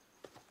through.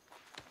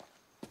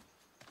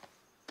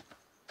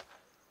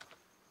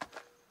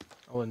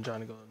 I wasn't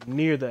trying to go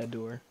near that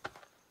door.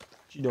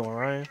 What you doing,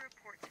 Ryan?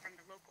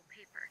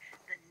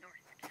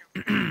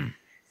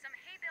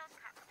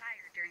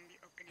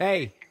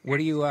 Hey, what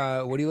are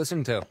you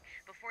listening to?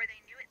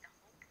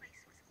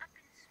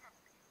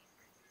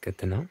 Good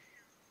to know.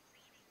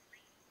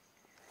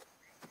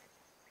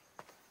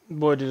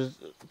 Boy just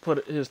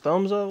put his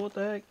thumbs up. What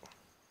the heck?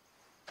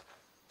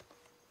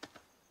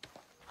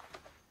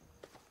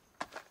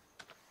 I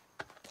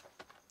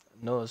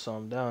know there's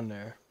something down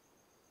there.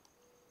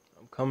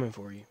 I'm coming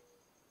for you.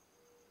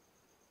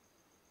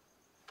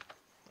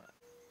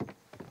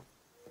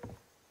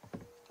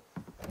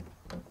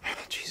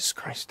 Jesus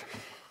Christ.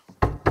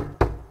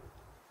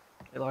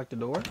 They locked the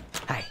door?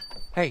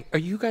 Hey, are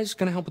you guys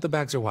gonna help with the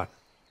bags or what?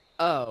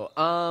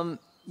 Oh,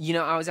 you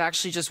know, I was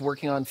actually just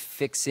working on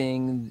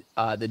fixing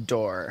the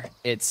door.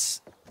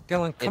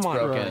 Dylan, come on,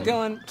 broken.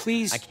 Dylan,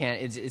 please. I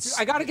can't. It's.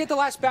 I gotta get the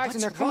last bags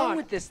in there. Come on.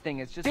 with this thing?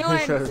 It's just.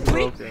 Dylan,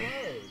 please.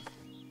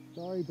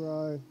 Sorry,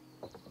 bro.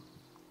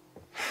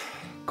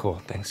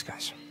 Cool, thanks,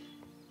 guys.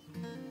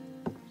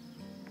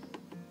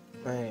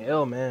 Man,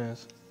 L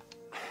mans.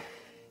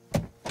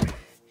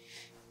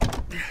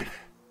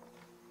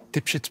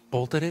 Dipshits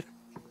bolted it?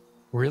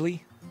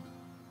 Really?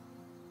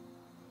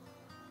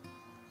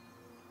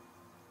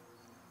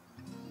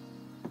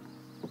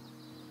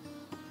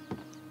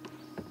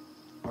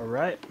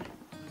 Alright.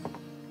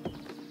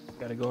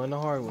 Gotta go in the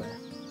hard way.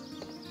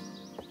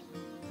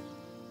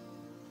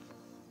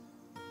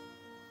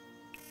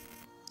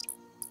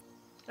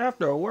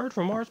 After a word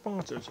from our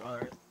sponsors.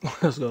 Alright,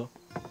 let's go.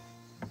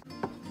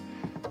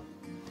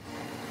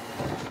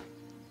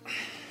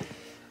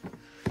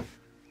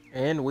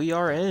 And we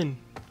are in.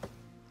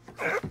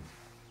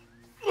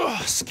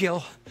 Oh,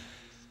 skill.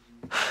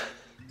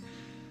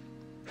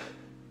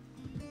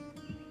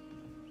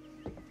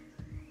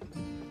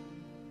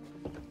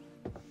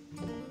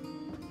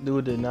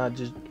 Dude did not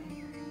just...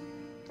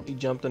 He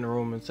jumped in the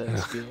room and said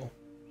skill.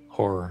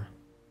 Horror.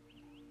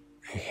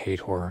 I hate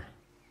horror.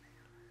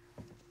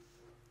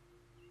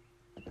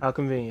 How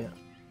convenient.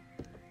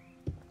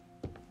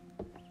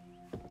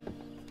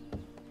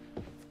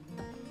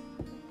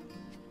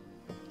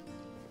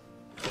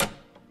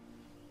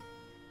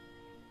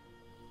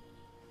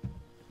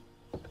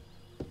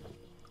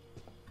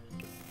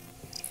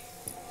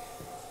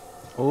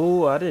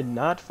 Oh, I did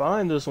not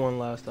find this one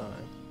last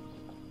time.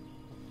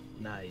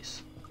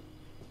 Nice.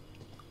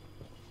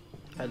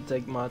 Had to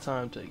take my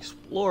time to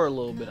explore a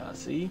little bit, I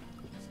see.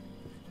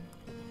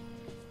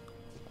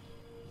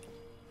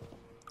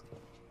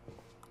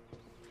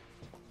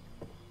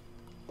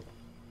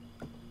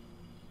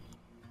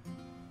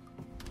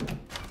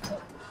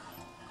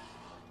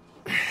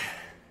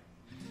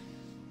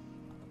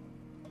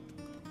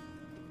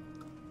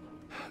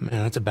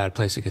 Man, that's a bad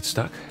place to get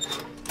stuck.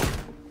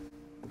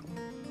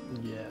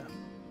 Yeah,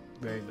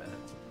 very bad.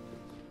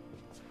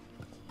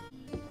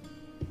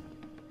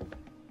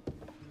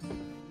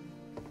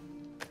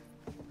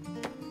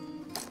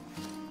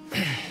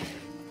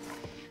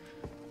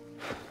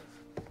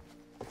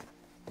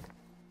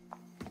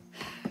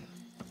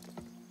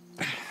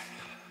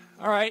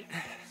 All right.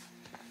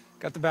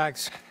 Got the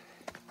bags.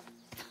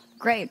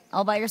 Great.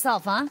 All by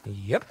yourself, huh?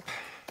 Yep.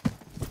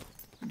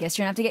 Guess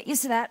you're gonna have to get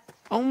used to that.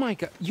 Oh my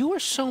god, you are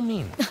so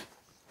mean.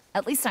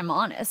 At least I'm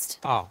honest.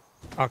 Oh,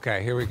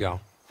 okay, here we go.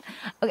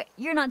 Okay,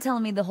 you're not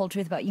telling me the whole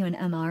truth about you and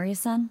Emma, are you,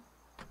 son?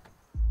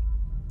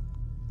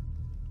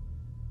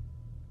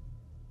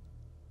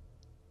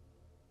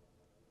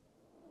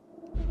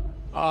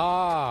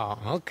 Oh,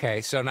 okay,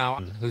 so now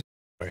who's...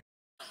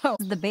 Oh,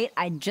 the bait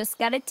I just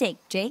gotta take,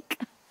 Jake.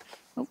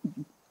 Oh.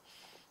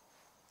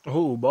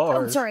 Oh,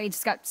 bars. Oh, sorry, I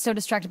just got so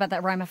distracted about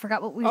that rhyme. I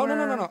forgot what we were...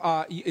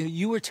 No.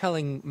 You were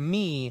telling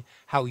me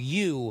how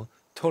you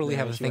totally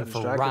have a thing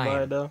for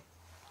Ryan.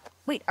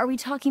 Wait, are we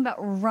talking about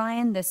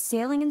Ryan, the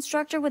sailing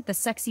instructor with the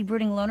sexy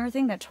brooding loner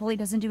thing that totally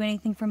doesn't do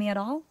anything for me at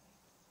all?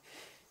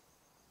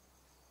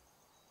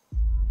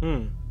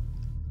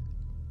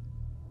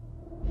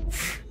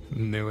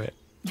 Knew it.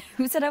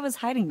 Who said I was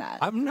hiding that?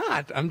 I'm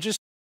not. I'm just,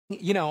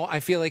 you know, I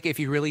feel like if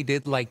you really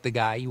did like the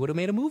guy, you would have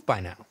made a move by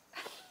now.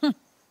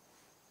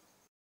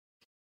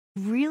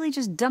 Really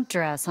just dumped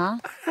her ass, huh?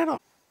 I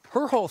don't.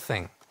 Her whole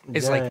thing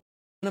is like,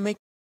 gonna make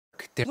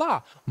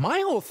blah. My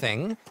whole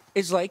thing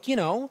is like, you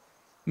know,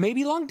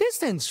 maybe long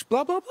distance,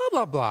 blah, blah, blah,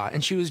 blah, blah.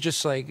 And she was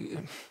just like,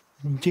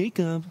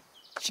 Jacob.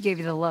 She gave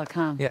you the look,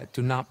 huh? Yeah,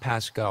 do not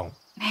pass go.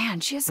 Man,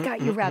 she just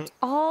got you wrapped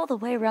all the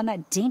way around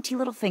that dainty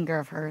little finger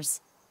of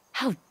hers.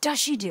 How does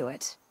she do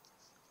it?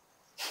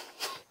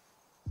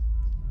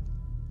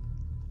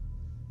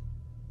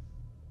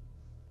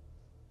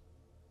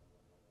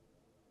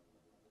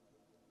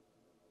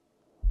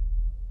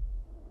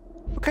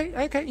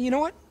 Okay, you know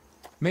what?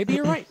 Maybe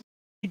you're right.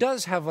 He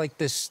does have like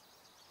this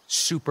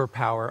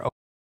superpower. Oh,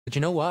 but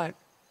you know what?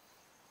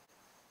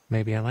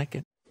 Maybe I like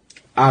it.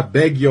 I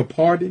beg your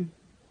pardon?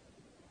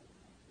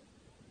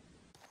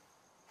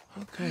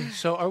 Okay,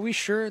 so are we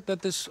sure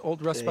that this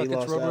old rust Yeah, he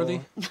bucket's lost that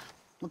roadworthy? one.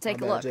 We'll take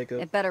My a bad, look.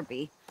 Jacob. It better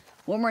be.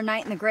 One more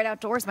night in the great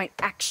outdoors might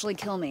actually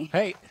kill me.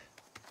 Hey,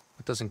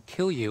 what doesn't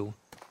kill you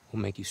will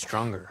make you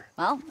stronger.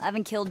 Well, I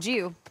haven't killed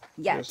you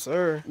yet. Yes,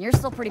 sir. You're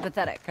still pretty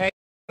pathetic. Hey.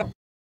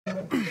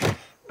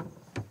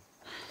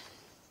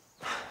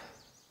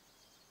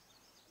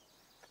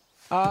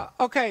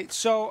 Okay,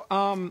 so,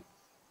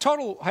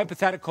 total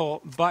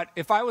hypothetical, but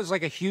if I was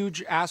like a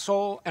huge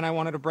asshole and I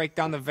wanted to break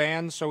down the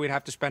van so we'd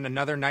have to spend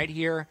another night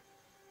here,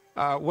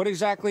 what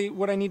exactly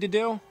would I need to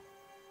do?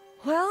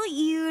 Well,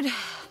 you'd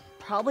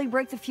probably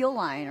break the fuel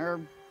line, or,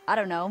 I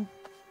don't know,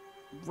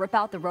 rip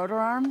out the rotor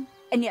arm.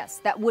 And yes,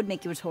 that would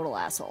make you a total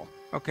asshole.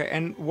 Okay,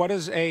 and what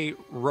does a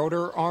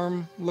rotor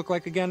arm look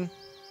like again?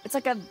 It's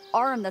like an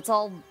arm that's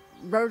all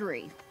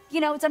rotary. You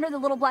know, it's under the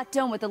little black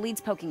dome with the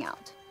leads poking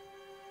out.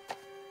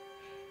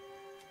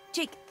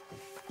 Jake,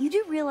 you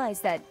do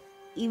realize that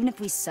even if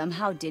we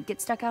somehow did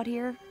get stuck out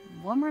here,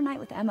 one more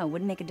night with Emma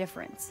wouldn't make a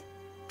difference.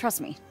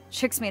 Trust me,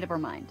 Chick's made up her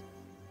mind.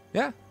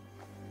 Yeah.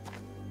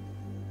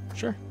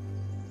 Sure.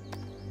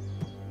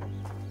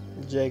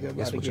 Jacob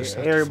Guess about to we'll just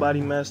get have to everybody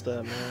find messed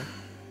up, man.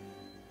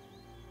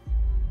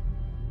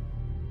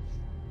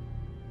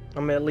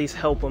 I'm gonna at least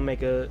help him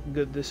make a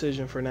good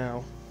decision for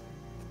now.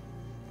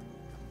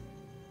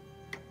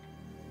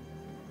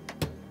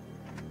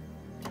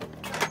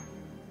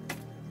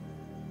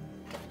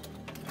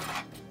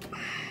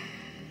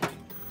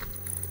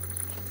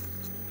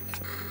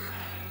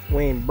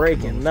 We ain't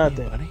breaking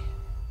nothing. Buddy.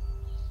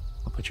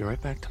 I'll put you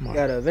right back tomorrow.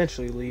 Gotta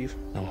eventually leave.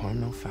 No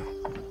harm, no foul.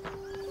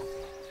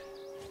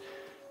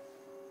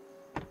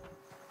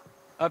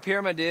 Up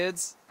here, my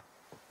dudes.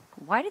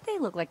 Why did they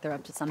look like they're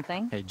up to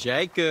something? Hey,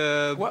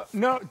 Jacob. What?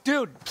 No,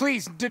 dude,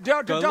 please,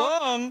 don't. Go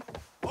long.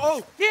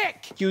 Oh,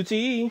 Nick!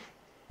 QTE.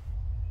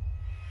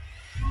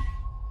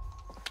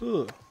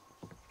 Ugh.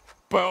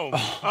 Boom.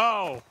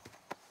 Oh.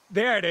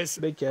 There it is.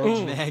 Big catch.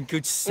 Man,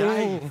 good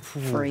save.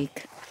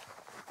 Freak.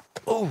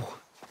 Oh.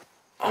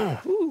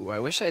 Ooh, I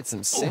wish I had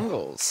some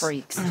singles.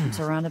 Freaks. I'm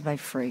surrounded by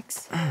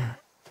freaks.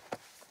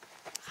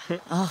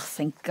 Oh,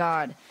 thank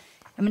God.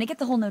 I'm gonna get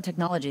the whole no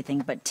technology thing,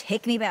 but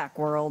take me back,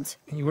 world.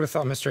 You would have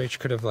thought Mr. H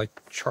could have,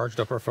 like,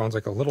 charged up our phones,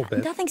 like, a little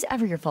bit. Nothing's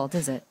ever your fault,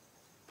 is it?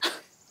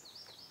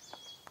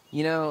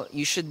 You know,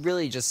 you should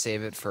really just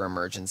save it for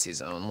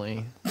emergencies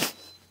only.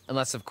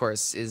 Unless, of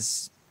course,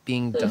 is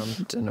being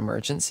dumped an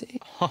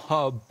emergency?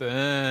 Oh,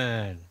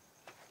 Ben.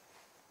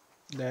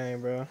 Dang,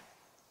 bro.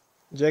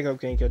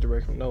 Jacob can't catch a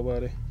break from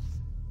nobody.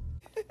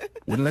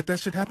 Wouldn't let that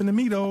shit happen to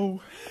me,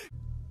 though.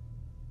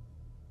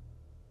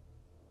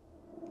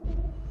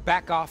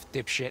 Back off,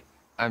 dipshit.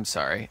 I'm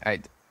sorry.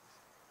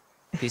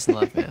 Peace and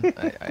love, man.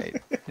 I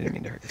didn't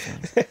mean to hurt your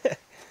feelings.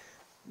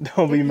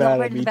 Don't be You mad all at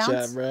ready me, to bounce?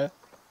 chat, bruh.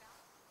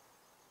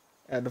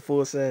 At the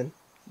full send.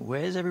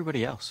 Where's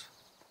everybody else?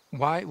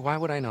 Why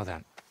would I know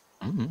that?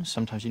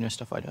 Sometimes you know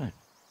stuff I don't.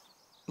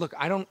 Look,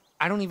 I don't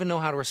even know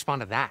how to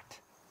respond to that.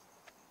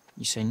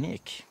 You say,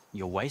 Nick,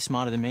 you're way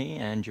smarter than me,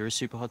 and you're a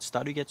super hot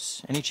stud who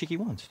gets any chick he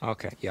wants.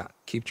 Okay, yeah.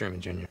 Keep dreaming,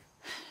 Junior.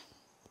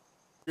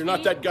 You're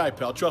not that guy,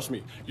 pal. Trust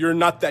me. You're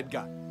not that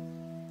guy.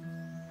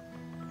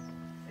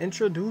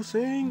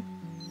 Introducing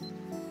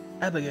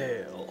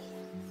Abigail.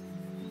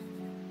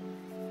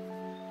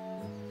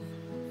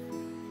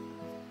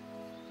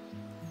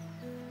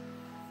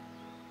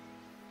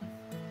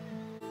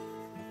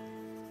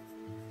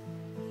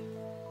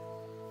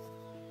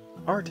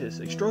 Artist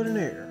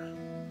extraordinaire.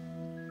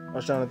 I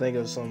was trying to think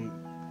of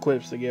some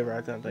quips to give her.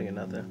 I couldn't think of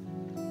nothing.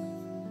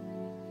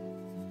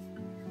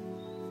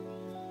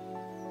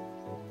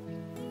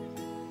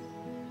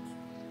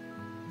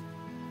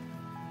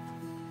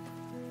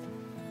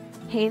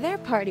 Hey there,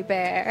 Party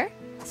Bear.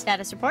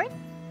 Status report?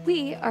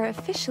 We are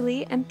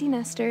officially empty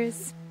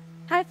nesters.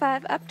 High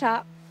five up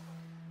top.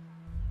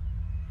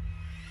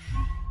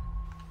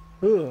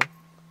 Ugh.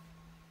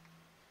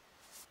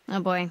 Oh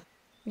boy.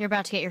 You're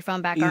about to get your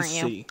phone back, aren't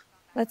you? Easy.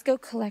 Let's go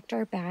collect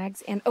our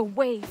bags and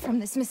away from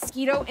this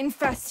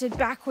mosquito-infested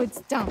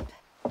backwoods dump.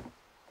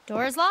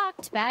 Door's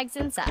locked, bags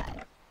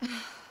inside.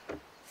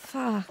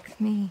 Fuck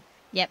me.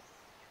 Yep.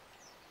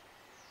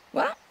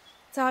 Well,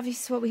 it's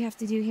obvious what we have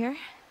to do here.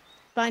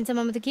 Find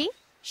someone with a key?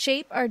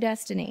 Shape our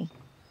destiny.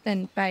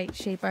 Then by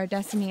shape our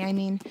destiny, I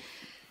mean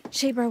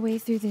shape our way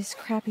through this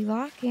crappy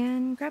lock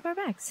and grab our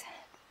bags.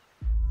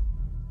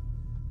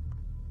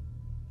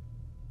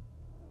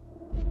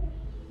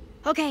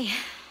 Okay.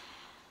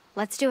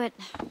 Let's do it.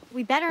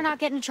 We better not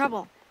get into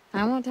trouble.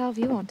 I won't tell if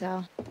you won't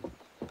tell.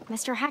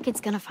 Mr.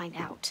 Hackett's gonna find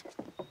out.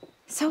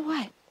 So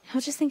what?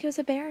 He'll just think it was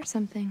a bear or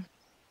something.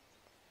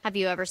 Have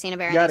you ever seen a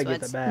bear in Gotta these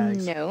get woods? the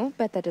bags. No,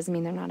 but that doesn't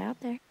mean they're not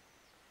out there.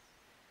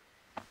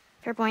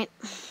 Fair point.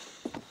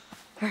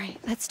 All right,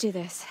 let's do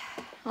this.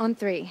 On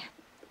 3.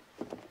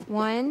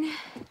 1,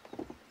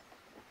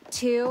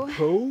 2,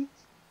 Who?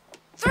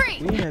 3!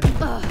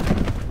 Yeah.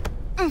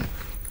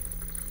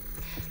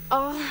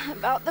 All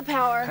about the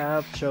power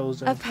Have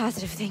chosen. of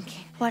positive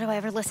thinking. Why do I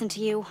ever listen to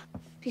you?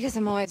 Because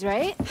I'm always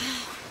right.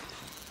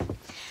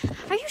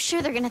 Are you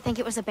sure they're gonna think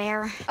it was a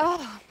bear?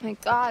 Oh my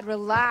god,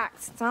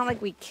 relax. It's not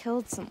like we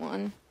killed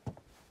someone.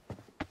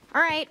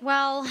 All right,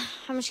 well,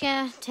 I'm just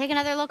gonna take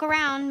another look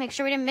around, make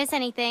sure we didn't miss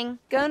anything.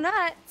 Go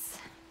nuts.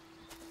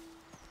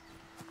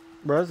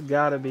 Bro, it's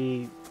gotta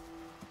be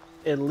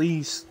at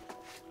least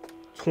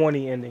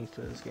 20 endings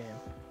to this game.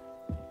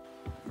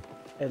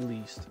 At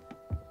least.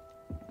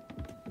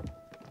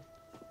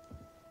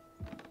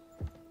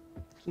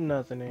 There's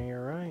nothing in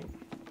here, right?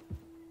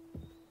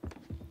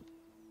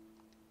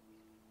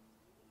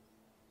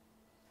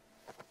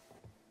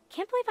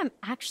 Can't believe I'm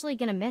actually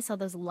gonna miss all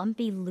those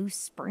lumpy, loose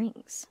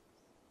springs.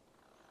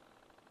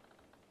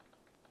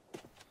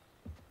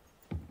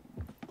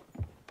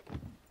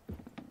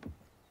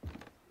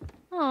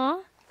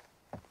 Aw.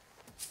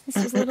 This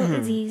is little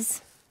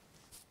Izzy's.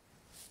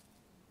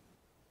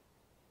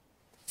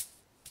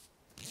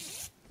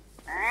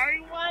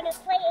 I want to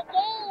play a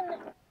game.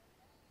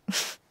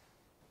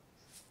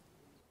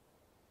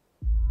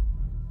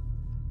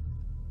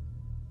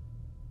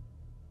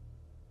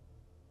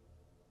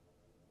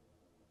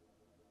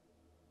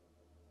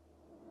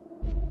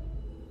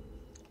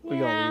 We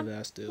gonna leave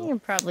that still. You can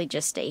probably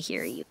just stay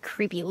here, you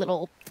creepy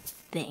little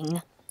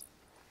thing.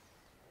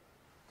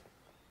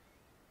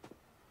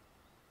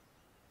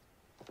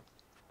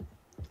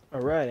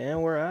 Alright,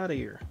 and we're out of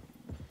here.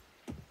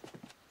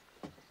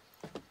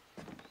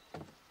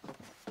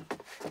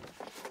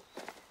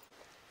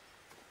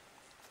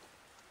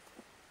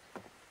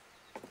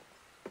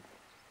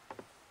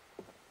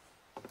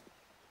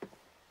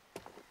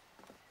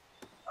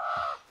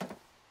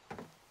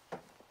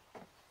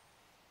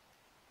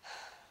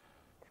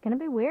 It's gonna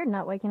be weird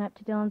not waking up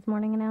to Dylan's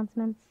morning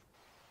announcements.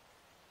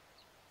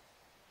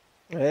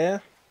 Yeah.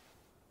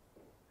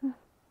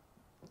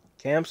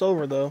 Camp's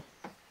over though.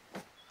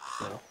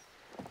 So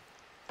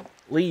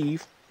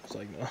leave. It's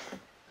like no.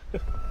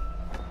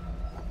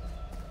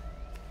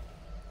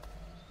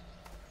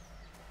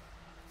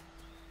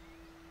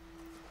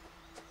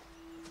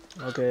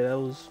 Okay,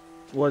 that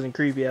wasn't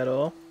creepy at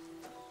all.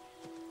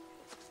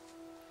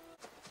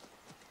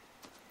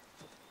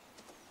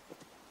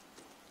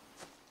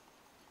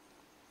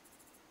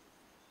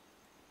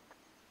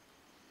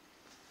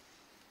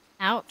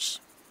 Ouch.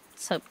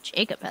 Let's hope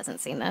Jacob hasn't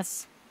seen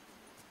this.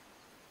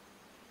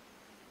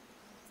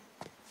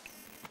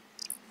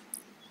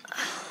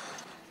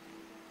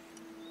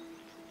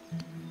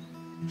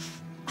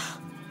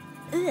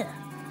 Ugh.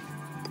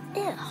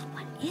 Ew,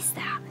 what is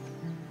that?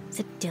 Is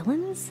it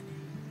Dylan's?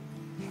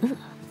 Ugh.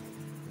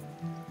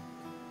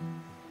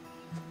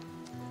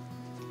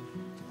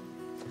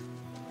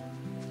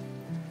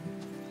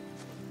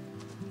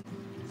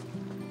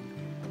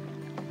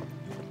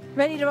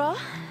 Ready to roll?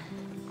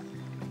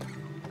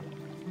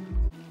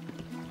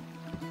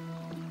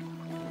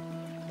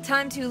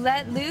 Time to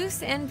let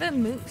loose and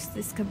vamoose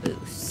this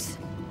caboose.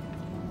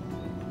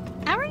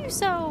 How are you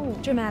so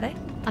dramatic?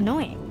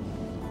 Annoying.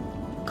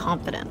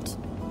 Confident.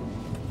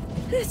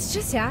 It's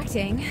just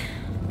acting.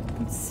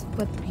 It's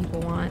what the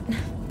people want.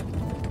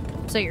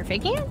 So you're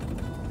faking it?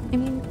 I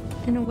mean,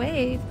 in a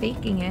way,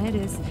 faking it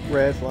is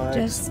red flags.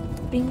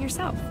 Just being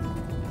yourself,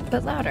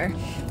 but louder.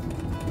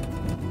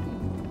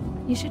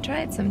 You should try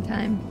it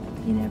sometime.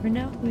 You never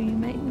know who you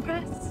might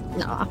impress.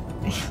 Nah.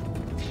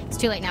 It's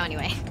too late now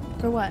anyway.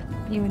 For what?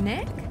 You and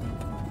Nick?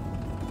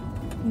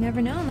 You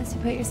never know unless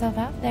you put yourself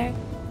out there.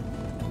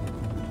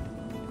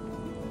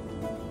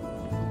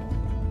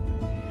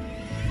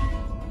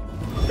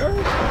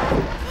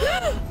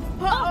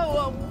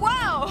 Oh,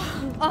 wow!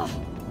 Oh,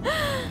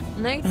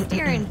 nice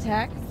steering,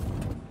 Tex.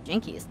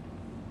 Jinkies.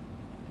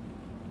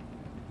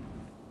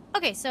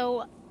 Okay,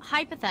 so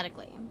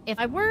hypothetically, if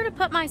I were to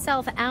put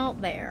myself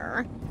out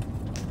there,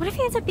 what if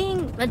he ends up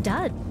being a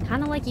dud?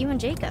 Kind of like you and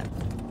Jacob.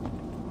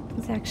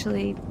 It's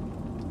actually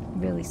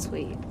really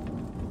sweet.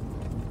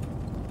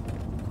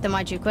 Then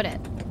why'd you quit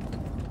it?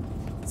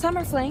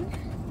 Summer fling.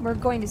 We're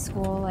going to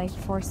school like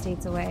 4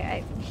 states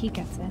away. He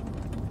gets it.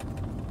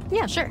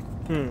 Yeah, sure.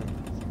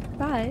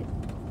 But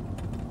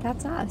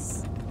that's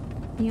us.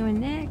 You and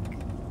Nick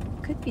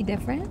could be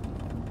different.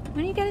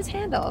 When you get his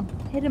handle,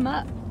 hit him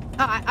up.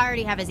 Oh, I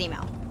already have his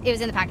email. It was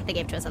in the packet they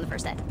gave to us on the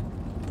first day.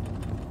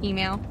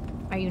 Email?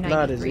 Are you 93?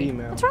 Not his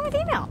email. What's wrong with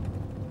email?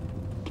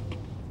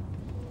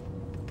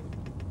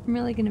 I'm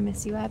really gonna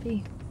miss you,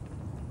 Abby.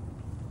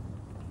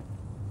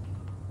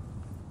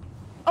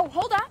 Oh,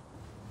 hold on!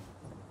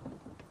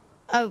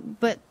 Oh,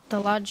 but the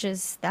lodge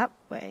is that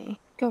way.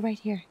 Go right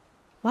here.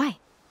 Why?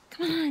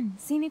 Come on,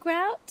 scenic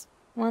route.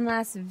 One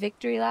last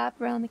victory lap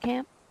around the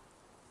camp.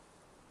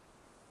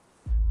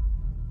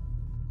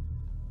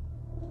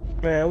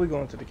 Man, we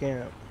going to the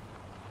camp.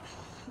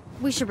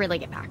 We should really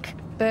get back.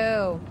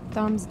 Boo.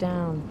 Thumbs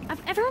down.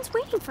 Everyone's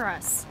waiting for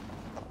us.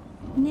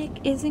 Nick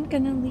isn't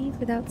gonna leave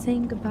without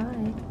saying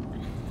goodbye.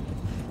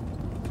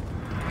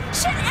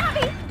 Shit,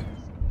 Abby!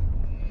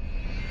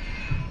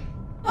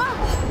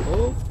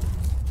 Oh.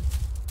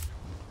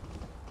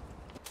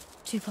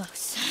 Too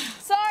close.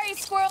 Sorry,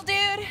 squirrel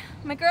dude.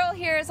 My girl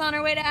here is on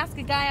her way to ask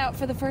a guy out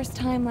for the first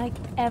time, like,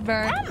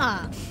 ever.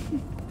 Emma!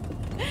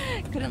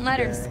 Couldn't let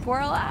her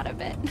squirrel out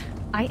of it.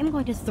 I am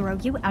going to throw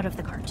you out of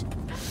the cart.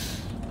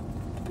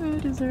 I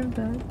deserve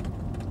that.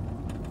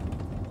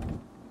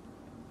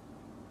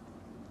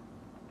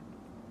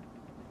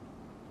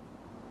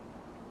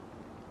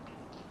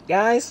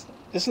 Guys,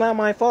 it's not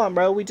my fault,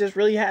 bro. We just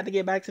really had to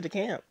get back to the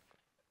camp.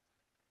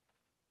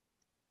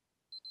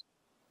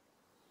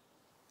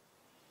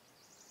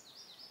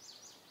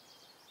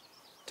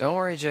 Don't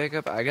worry,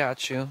 Jacob. I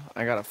got you.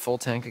 I got a full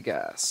tank of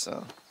gas,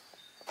 so...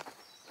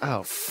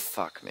 Oh,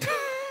 fuck me.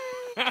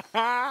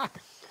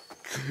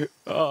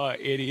 Oh,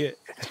 idiot.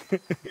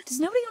 Does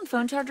nobody own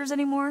phone chargers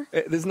anymore?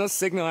 There's no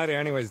signal out here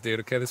anyways, dude,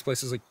 okay? This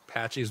place is like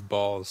patchy as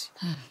balls.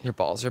 Your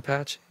balls are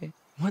patchy?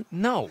 What?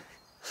 No.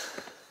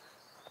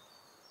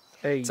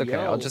 Hey, It's okay. yo.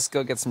 I'll just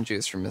go get some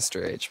juice from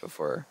Mr. H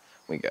before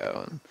we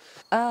go.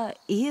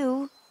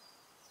 Ew.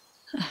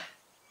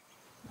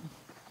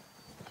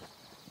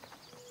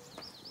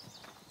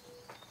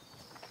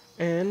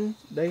 And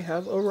they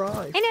have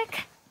arrived. Hey,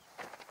 Nick.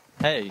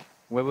 Hey,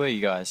 where were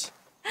you guys?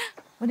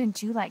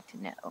 Wouldn't you like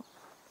to know?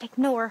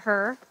 Ignore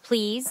her,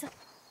 please.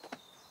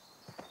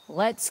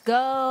 Let's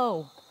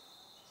go.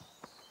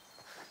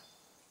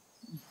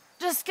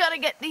 Just gotta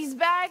get these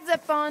bags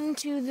up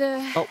onto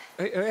the... Oh,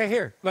 hey,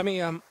 here. Let me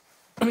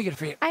get it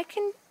for you. I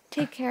can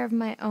take care of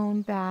my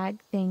own bag,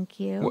 thank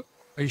you. What?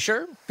 Are you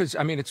sure? Because,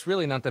 I mean, it's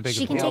really not that big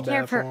She of a can deal. take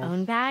care of her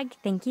own bag,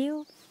 thank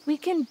you. We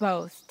can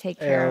both take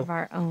care Ew. of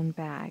our own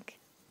bag.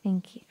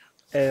 Thank you.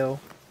 L.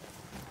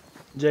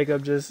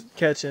 Jacob just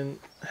catching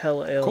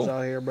hella L's Cool.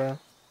 out here, bro.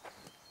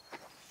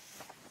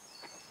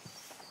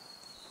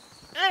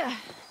 Ugh.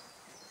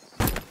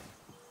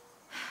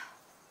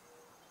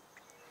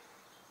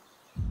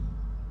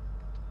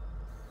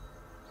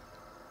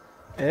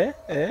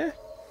 Eh?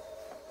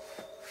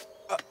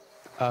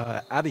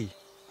 Abby,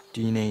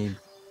 do you need...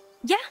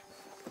 Yeah,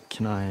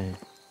 Can I...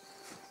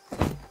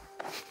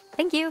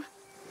 thank you.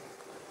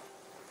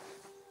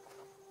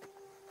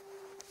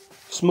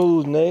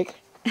 Smooth, Nick.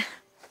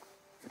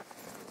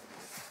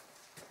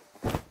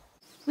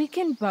 We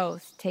can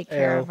both take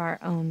care Ew. of our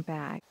own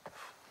bag.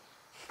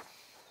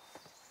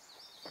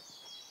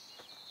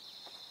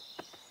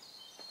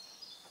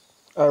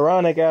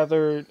 Ironic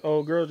after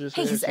old girl just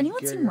Hey, said has she anyone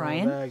could carry seen her own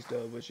Ryan? bags,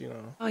 though, but you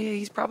know. Oh, yeah,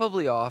 he's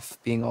probably off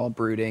being all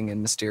brooding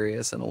and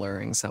mysterious and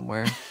alluring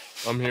somewhere.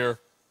 I'm here.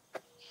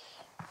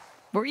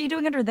 What were you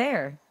doing under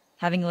there?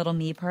 Having a little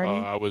me party?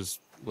 I was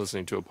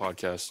listening to a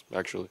podcast,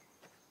 actually.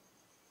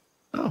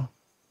 Oh,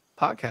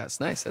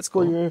 podcast. Nice. That's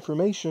For cool. your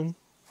information.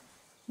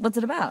 What's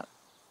it about?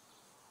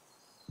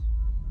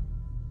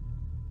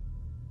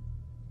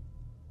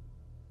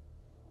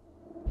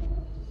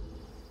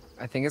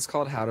 I think it's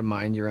called How to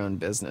Mind Your Own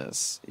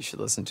Business. You should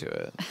listen to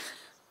it.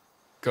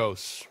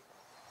 Ghosts.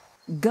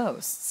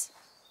 Ghosts.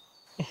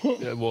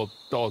 Yeah, well,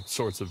 all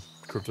sorts of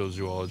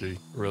cryptozoology,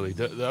 really.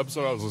 The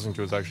episode I was listening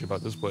to was actually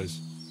about this place.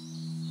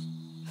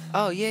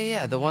 Oh,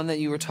 yeah. The one that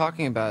you were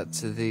talking about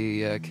to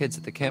the kids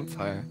at the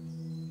campfire.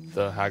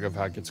 The Hag of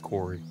Hackett's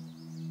Quarry.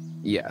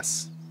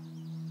 Yes.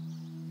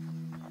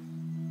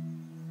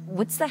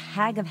 What's the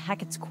Hag of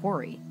Hackett's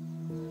Quarry?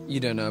 You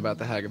don't know about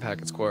the Hag of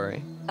Hackett's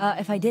Quarry.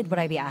 If I did, would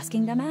I be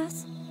asking,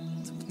 dumbass?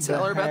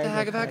 Tell her about the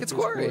Hag of Hackett's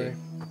Quarry.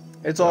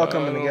 It's all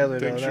coming I don't together,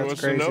 think though. she That's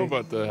wants crazy. to know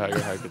about the Hag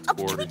of Hackett's Can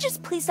we Quarry.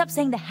 just please stop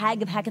saying the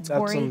Hag of Hackett's That's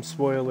Quarry? some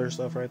spoiler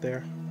stuff right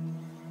there.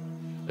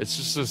 It's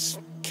just this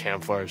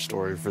campfire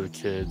story for the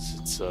kids.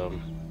 It's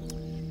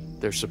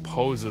there's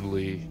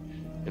supposedly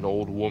an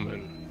old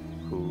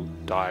woman who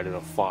died in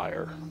a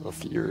fire a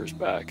few years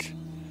back.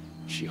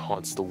 She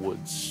haunts the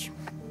woods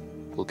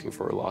looking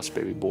for her lost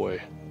baby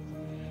boy.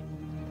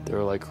 There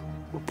are like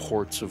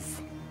reports of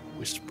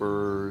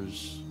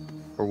whispers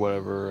or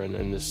whatever,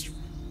 and this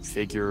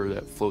figure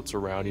that floats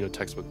around, you know,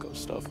 textbook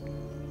ghost stuff.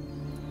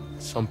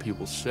 Some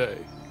people say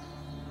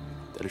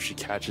that if she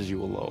catches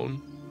you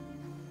alone,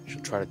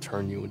 she'll try to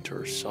turn you into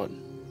her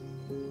son.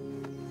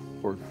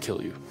 Or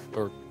kill you.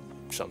 Or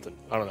something.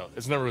 I don't know.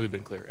 It's never really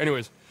been clear.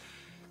 Anyways,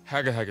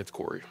 Hag of Hackett's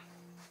Quarry.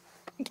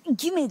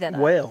 You made that up.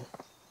 Well.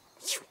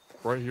 It's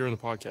right here in the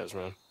podcast,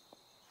 man.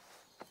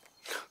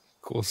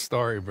 Cool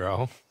story,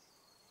 bro.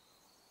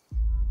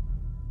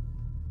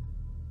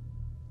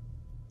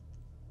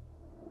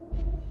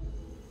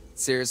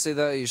 Seriously,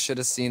 though, you should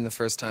have seen the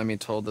first time he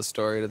told the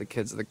story to the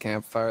kids at the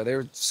campfire. They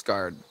were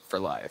scarred for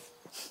life.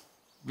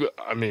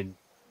 I mean,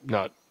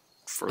 not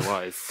for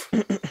life.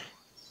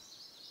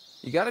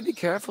 You gotta be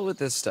careful with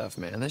this stuff,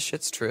 man. This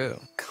shit's true.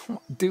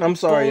 Dude, I'm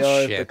sorry, y'all.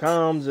 If the bullshit.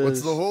 comms is,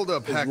 What's the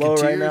holdup, is low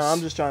right now, Hacketeers? I'm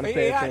just trying to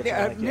pay attention.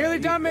 Like, nearly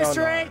done, y'all Mr.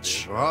 know how it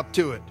H. is. We're up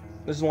to it.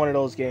 This is one of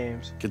those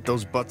games. Get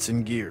those butts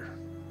in gear.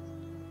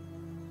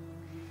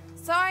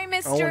 Sorry, I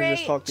want Mr. to H.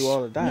 just talk through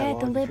all the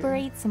dialogue. Yeah,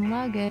 deliberate some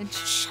luggage.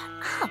 Shut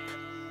up.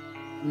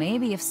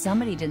 Maybe if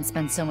somebody didn't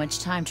spend so much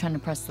time trying to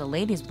press the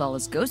ladies with all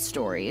his ghost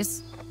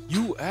stories.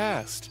 You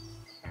asked.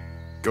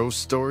 Ghost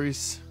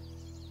stories?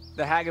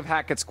 The Hag of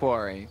Hackett's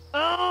Quarry.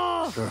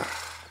 Oh!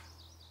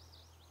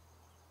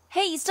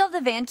 Hey, you still have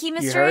the van key,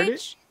 Mr. heard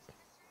H?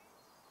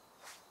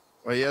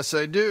 Well, yes,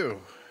 I do.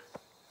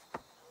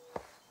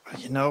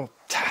 You know,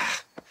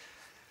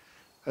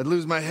 I'd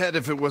lose my head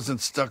if it wasn't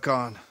stuck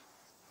on.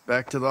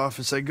 Back to the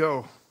office I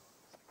go.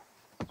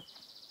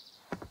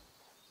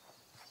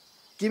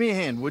 Give me a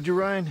hand, would you,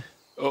 Ryan?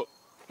 Oh,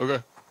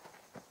 okay.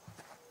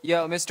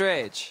 Yo, Mr.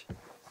 H.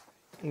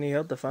 Need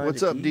help to find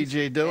What's your up, keys?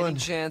 DJ Dylan? Any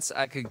chance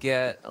I could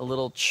get a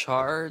little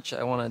charge?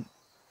 I want to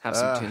have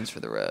some tunes for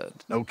the road.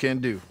 No can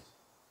do.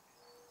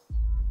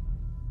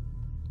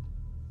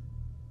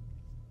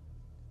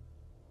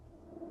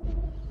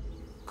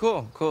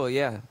 Cool,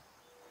 yeah.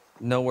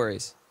 No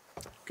worries.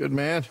 Good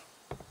man.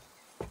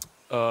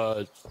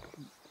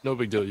 No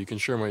big deal. You can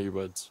share my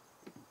earbuds.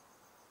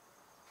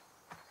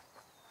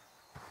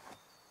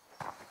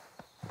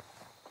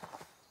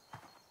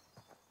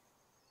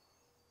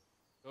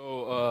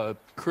 So,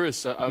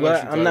 Chris, I'm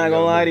not gonna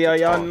lie to y'all.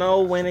 Y'all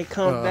know when it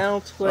comes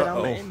down to it, I'm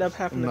gonna end up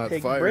having to not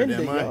pick fired, Brenda,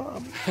 am I?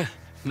 y'all.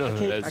 No,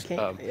 I that's,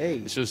 can't. Hey.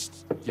 it's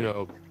just, you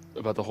know,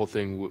 about the whole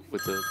thing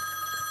with the...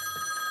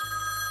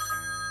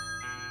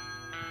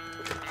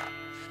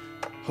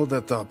 Hold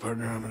that thought,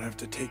 partner. I'm gonna have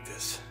to take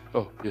this.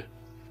 Oh, yeah.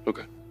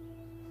 Okay.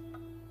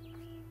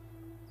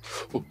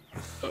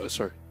 Oh,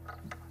 sorry.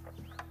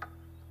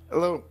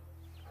 Hello.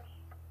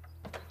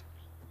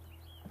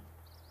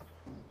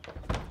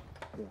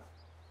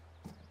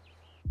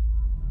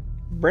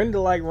 Brenda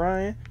like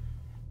Ryan,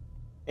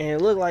 and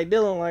it look like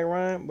Dylan like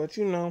Ryan, but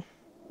you know,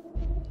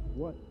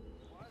 what?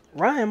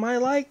 Ryan might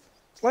like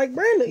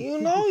Brenda. You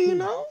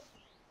know.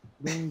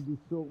 Don't be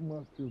so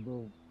much,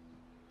 bro.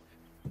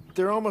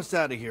 They're almost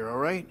out of here, all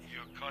right?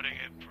 You're cutting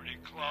it pretty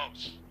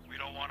close. We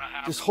don't want to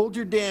have... Just hold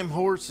your damn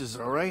horses,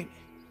 all right?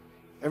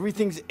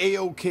 Everything's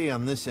A-okay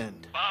on this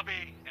end.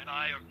 Bobby and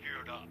I are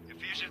geared up. If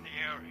he's in the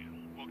area,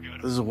 we'll get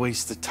him. This is a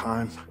waste of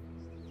time.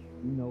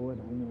 You know it,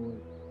 I know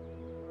it.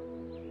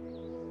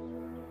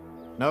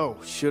 No,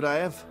 should I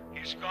have?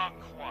 He's gone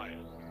quiet.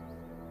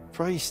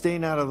 Probably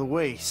staying out of the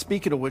way.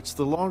 Speaking of which,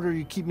 the longer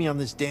you keep me on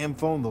this damn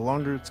phone, the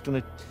longer it's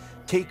gonna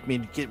take me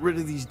to get rid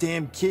of these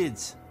damn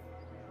kids.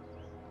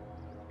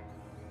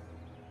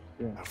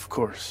 Yeah. Of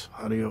course.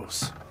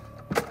 Adios.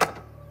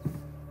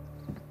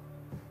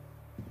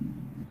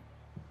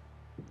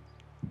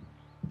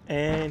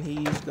 And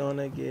he's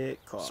gonna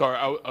get caught. Sorry,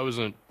 I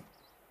wasn't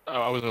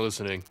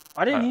listening.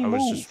 Why didn't he I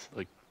was move? just,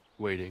 like,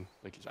 waiting.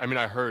 Like, I mean,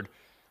 I heard...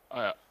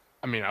 I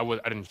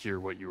didn't hear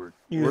what you were...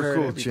 We're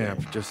cool,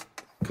 champ. Just,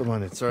 come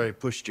on, it's sorry I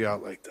pushed you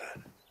out like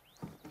that.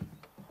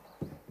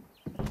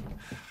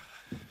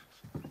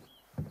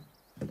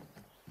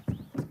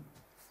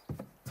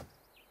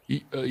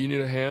 You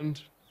need a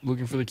hand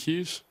looking for the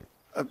keys?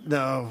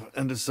 No,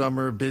 end of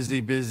summer, busy,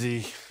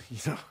 you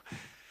know.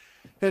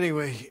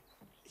 Anyway,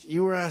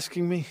 you were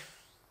asking me?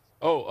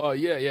 Oh,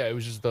 yeah, it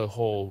was just the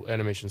whole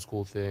animation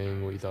school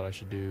thing, what you thought I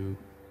should do.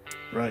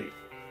 Right.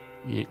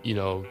 You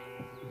know,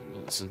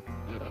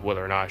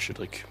 whether or not I should,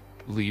 like,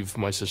 leave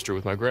my sister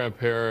with my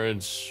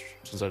grandparents,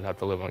 since I'd have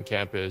to live on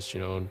campus, you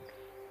know, and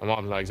my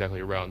mom's not exactly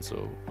around,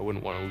 so I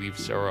wouldn't want to leave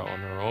Sarah on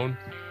her own.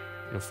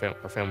 You know,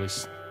 our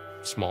family's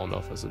small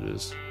enough as it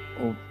is.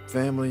 Well,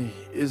 family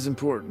is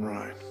important,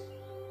 Ryan.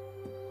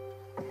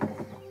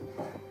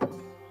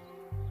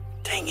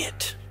 Dang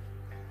it.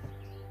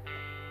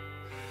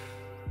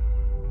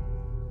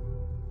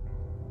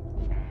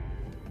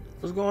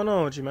 What's going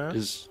on with you, man?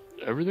 Is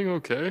everything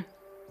okay?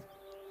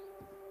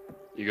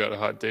 You got a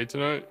hot date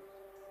tonight?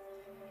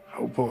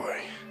 Oh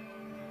boy.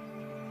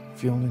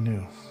 If you only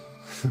knew.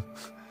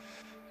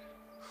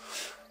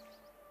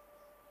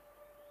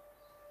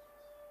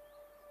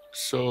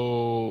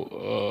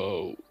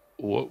 So,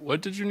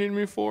 what did you need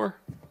me for?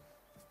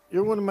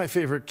 You're one of my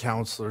favorite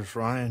counselors,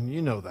 Ryan.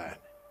 You know that.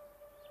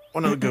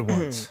 One of the good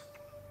ones.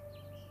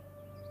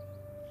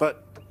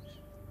 But,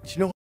 do you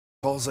know what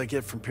calls I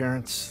get from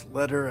parents?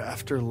 Letter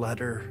after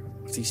letter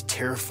of these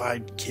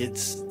terrified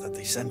kids that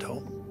they send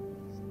home.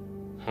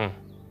 Huh.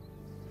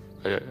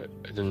 I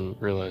didn't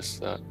realize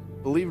that.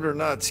 Believe it or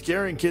not,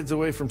 scaring kids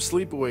away from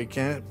sleepaway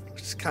camp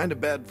is kind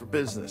of bad for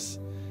business.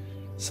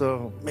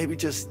 So, maybe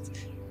just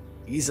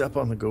ease up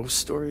on the ghost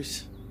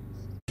stories.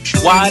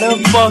 Why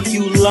the fuck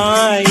you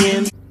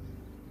lying?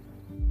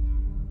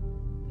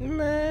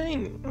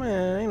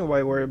 Man, ain't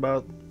nobody worried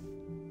about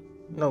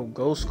no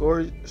ghost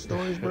stories,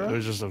 bro. It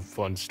was just a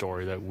fun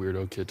story that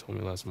weirdo kid told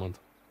me last month.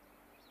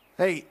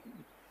 Hey,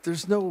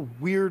 there's no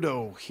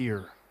weirdo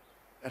here.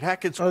 At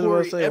Hackett's I was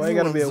about to Quarry, say, why you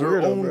gotta everyone's be a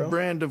their weirdo, own bro?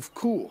 brand of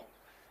cool.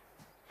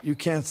 You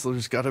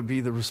counselors gotta be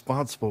the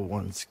responsible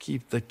ones.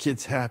 Keep the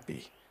kids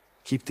happy.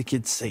 Keep the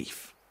kids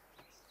safe.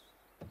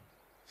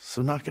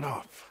 So knock it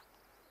off.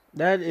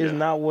 That is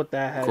not what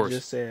that Of had course.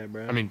 just said,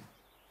 bro. I mean,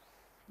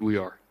 we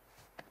are.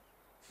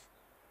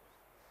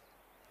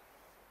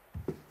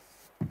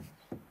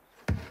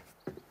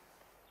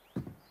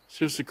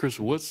 Seriously, Chris,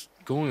 what's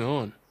going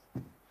on?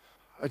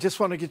 I just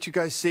want to get you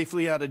guys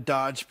safely out of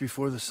Dodge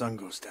before the sun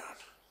goes down.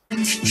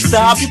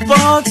 Stop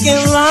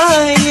fucking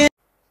lying.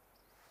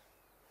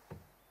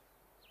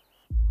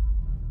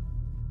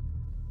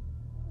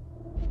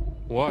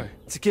 Why?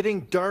 It's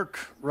getting dark,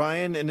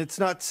 Ryan, and it's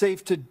not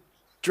safe to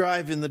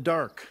drive in the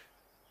dark.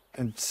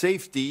 And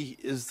safety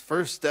is the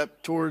first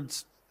step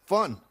towards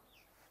fun.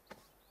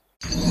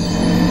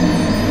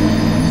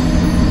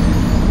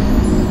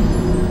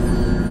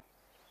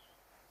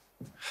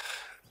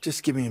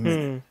 Just give me a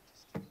minute.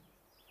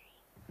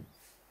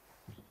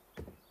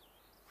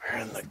 Where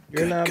in the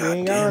You're not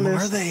being goddamn are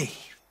honest. they?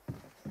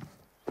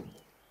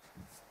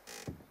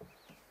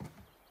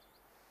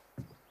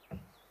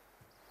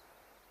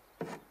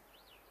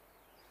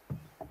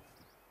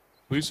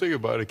 Will you say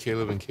goodbye to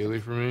Caleb and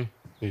Kaylee for me?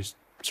 They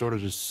sort of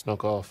just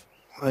snuck off.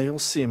 Well, you'll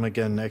see him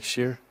again next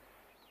year.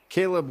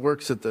 Caleb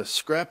works at the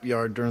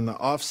scrapyard during the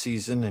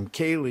off-season, and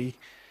Kaylee,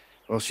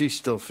 well, she's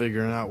still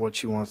figuring out what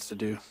she wants to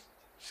do.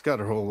 She's got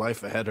her whole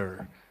life ahead of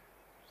her.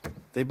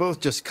 They both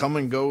just come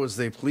and go as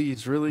they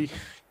please, really.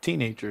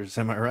 Teenagers,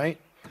 am I right?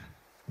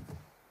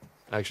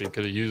 Actually,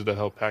 could have used the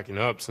help packing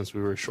up since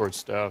we were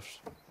short-staffed.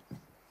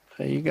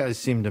 Hey, you guys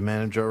seem to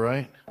manage all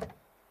right.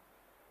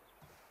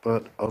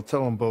 But I'll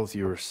tell them both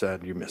you were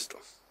sad you missed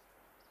them.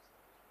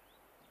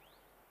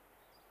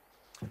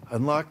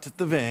 Unlocked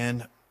the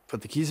van,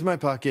 put the keys in my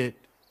pocket,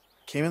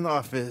 came in the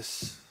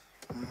office.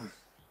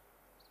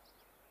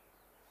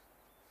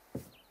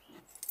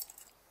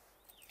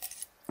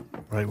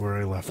 Right where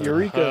I left it.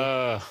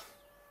 Eureka.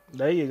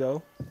 There you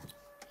go.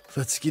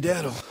 Let's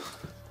skedaddle.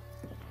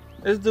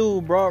 This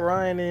dude brought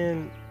Ryan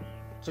in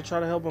to try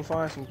to help him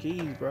find some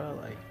keys, bro.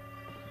 Like,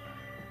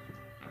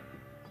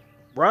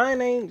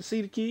 Ryan ain't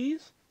see the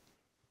keys.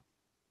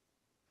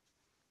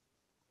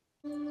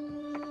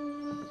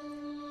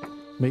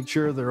 Make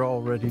sure they're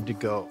all ready to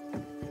go.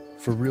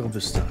 For real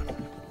this time.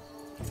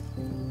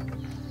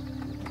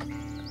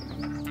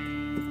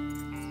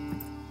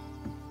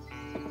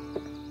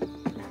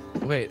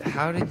 Wait,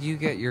 how did you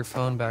get your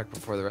phone back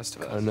before the rest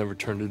of us? I never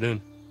turned it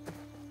in.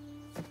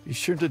 You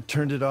should have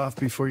turned it off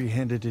before you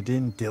handed it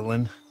in,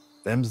 Dylan.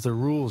 Them's the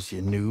rules,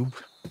 you noob.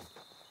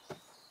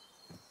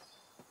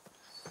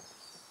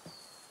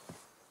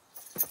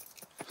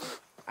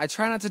 I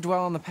try not to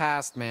dwell on the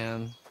past,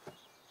 man.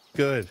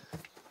 Good.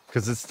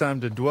 Because it's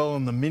time to dwell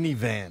on the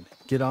minivan.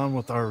 Get on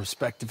with our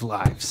respective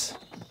lives.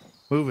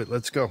 Move it,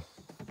 let's go.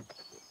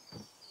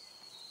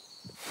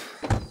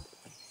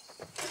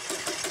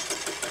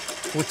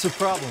 What's the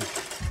problem?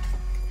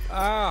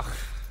 Ugh,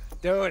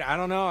 dude, I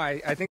don't know. I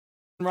think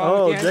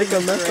wrong with the Jacob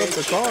engine messed up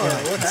the straight. car.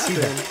 Yeah, What I can see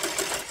happened?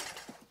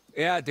 that.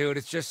 Yeah, dude,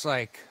 it's just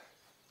like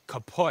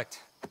kaput.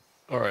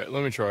 All right,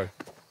 let me try.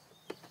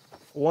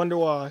 Wonder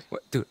why.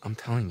 What, dude, I'm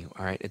telling you,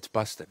 all right, it's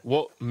busted.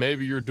 Well,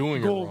 maybe you're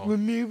doing it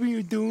wrong. Maybe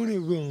you're doing it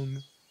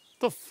wrong.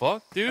 The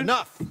fuck, dude?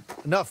 Enough!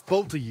 Enough,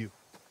 both of you.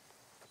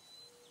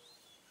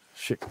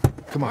 Shit.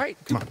 Come on. All right,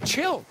 come dude, on.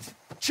 chill,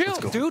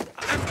 dude.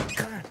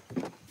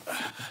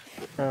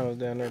 I was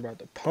down there about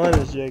to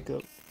punish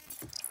Jacob.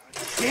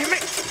 Damn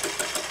it!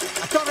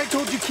 I thought I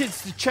told you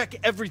kids to check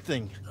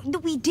everything.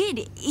 We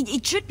did.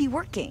 It should be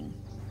working.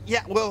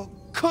 Yeah, well,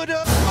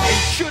 coulda and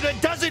shoulda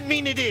doesn't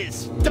mean it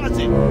is, does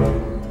it?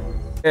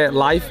 Yeah,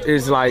 life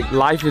is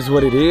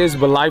what it is,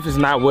 but life is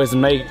not what's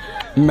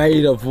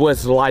made of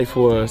what life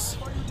was.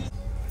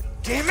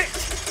 Damn it!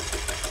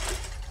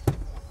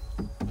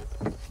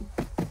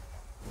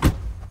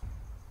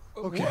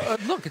 Okay.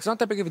 Look, it's not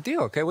that big of a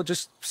deal, okay? We'll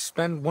just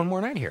spend one more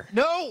night here.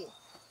 No!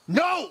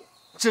 No!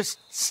 Just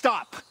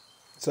stop.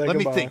 Say Let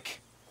goodbye. me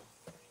think.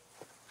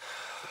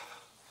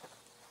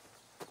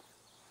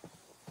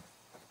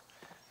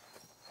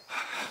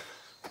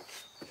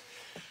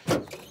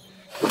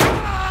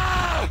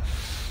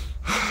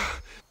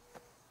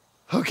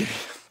 Okay.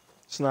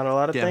 It's not a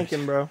lot of Damn it.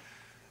 thinking, bro.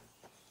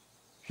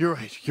 You're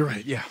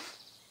right, yeah.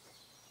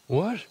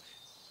 What?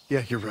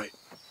 Yeah, you're right.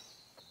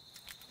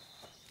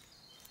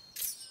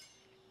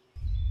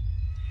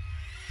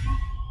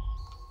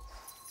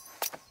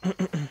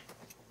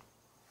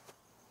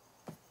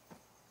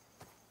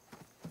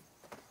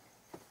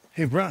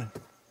 Hey, Brian.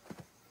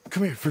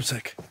 Come here for a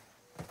sec.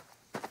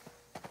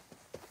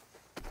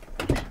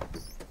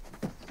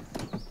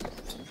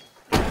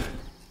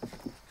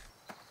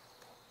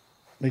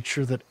 Make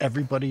sure that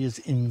everybody is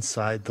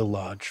inside the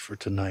lodge for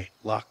tonight.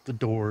 Lock the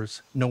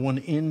doors. No one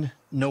in,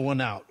 no one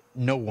out.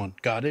 No one.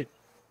 Got it?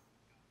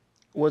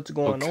 What's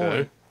going Okay.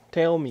 on?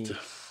 Tell me.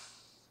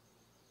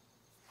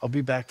 I'll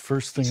be back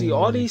first thing in See, the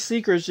all morning. these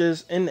secrets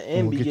just in the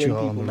end We'll be get you getting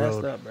all on people the messed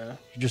road. up, bro.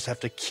 You just have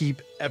to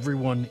keep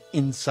everyone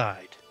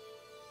inside.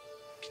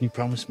 Can you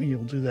promise me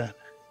you'll do that?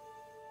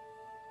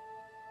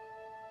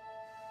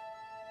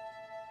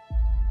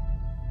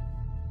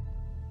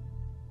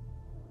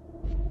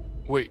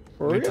 Wait,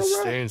 For we need to real,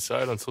 bro? stay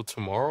inside until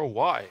tomorrow?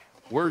 Why?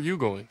 Where are you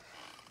going?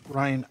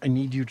 Ryan, I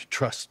need you to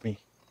trust me.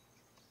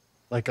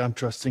 Like I'm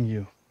trusting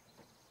you.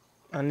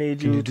 I need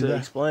Can you you do to that?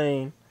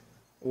 explain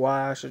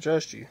why I should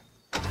trust you.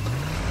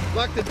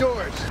 Lock the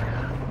doors.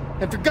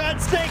 And for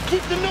God's sake,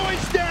 keep the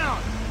noise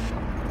down!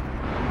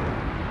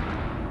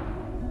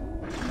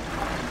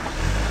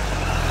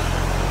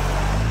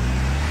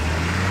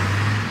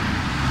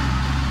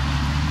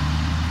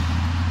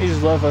 He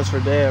just left us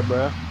for dead,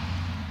 bro.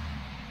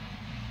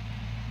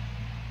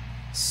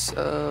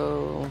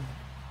 So,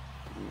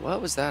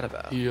 what was that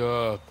about? He,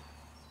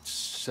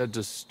 said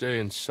to stay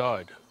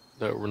inside,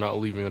 that we're not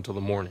leaving until the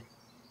morning.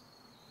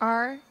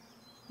 Are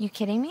you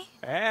kidding me?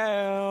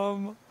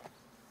 Am.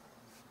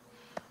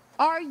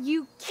 Are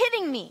you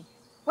kidding me?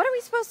 What are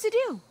we supposed to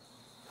do?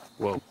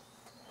 Well,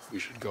 we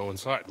should go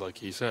inside, like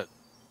he said.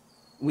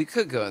 We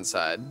could go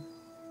inside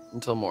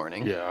until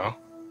morning. Yeah.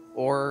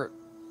 Or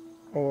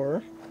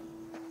Or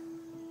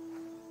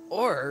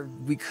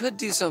we could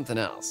do something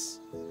else.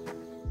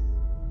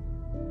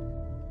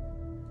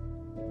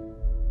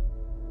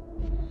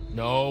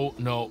 No.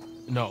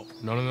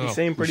 You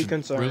seem pretty We should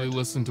concerned. really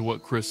listen to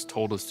what Chris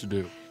told us to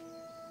do.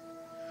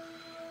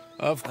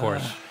 Of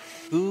course.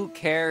 Who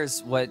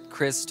cares what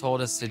Chris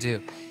told us to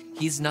do?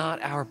 He's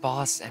not our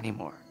boss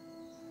anymore.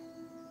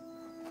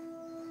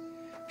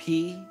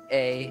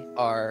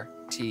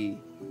 P-A-R-T.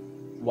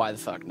 Why the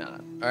fuck not?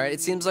 All right, it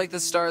seems like the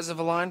stars have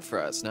aligned for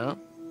us, no?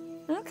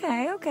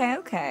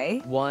 Okay.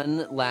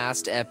 One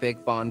last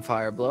epic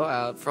bonfire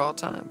blowout for all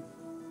time.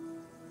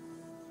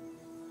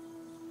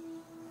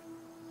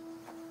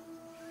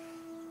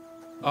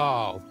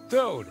 Oh,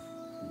 dude.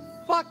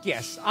 Fuck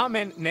yes, I'm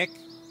in. Nick,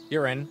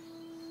 you're in.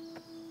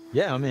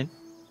 Yeah, I'm in.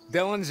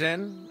 Dylan's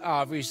in,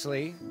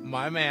 obviously.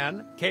 My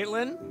man.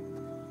 Caitlin?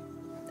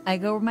 I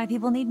go where my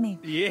people need me.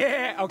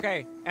 Yeah,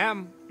 okay.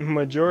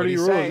 majority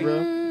What do rules, you say? bro.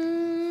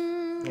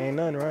 Ain't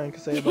nothing Ryan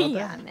can say about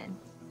Yeah, that. I'm in.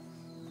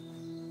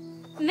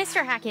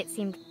 Mr. Hackett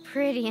seemed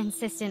pretty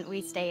insistent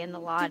we stay in the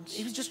lodge.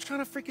 He was just trying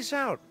to freak us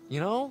out, you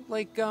know?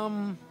 Like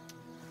one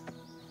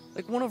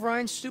of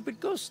Ryan's stupid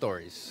ghost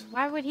stories.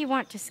 Why would he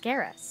want to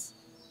scare us?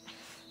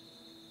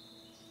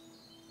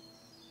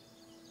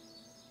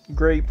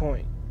 Great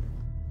point.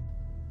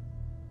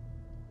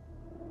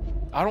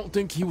 I don't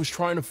think he was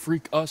trying to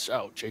freak us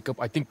out,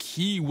 Jacob. I think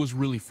he was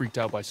really freaked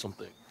out by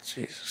something.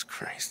 Jesus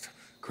Christ.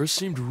 Chris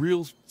seemed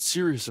real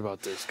serious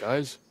about this,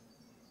 guys.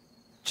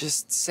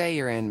 Just say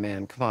you're in,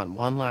 man. Come on,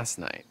 one last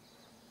night.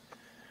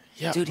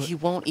 Yeah, Dude, but he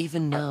won't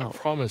even know. I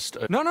promised.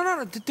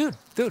 No, dude.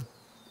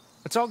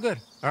 It's all good.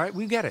 All right,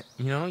 we get it.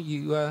 You know,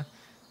 you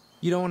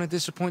don't want to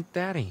disappoint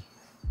Daddy.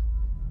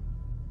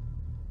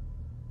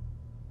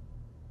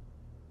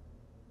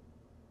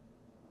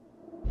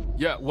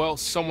 Yeah, well,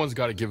 someone's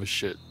got to give a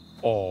shit.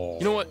 Oh.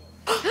 You know what?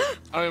 I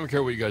don't even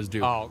care what you guys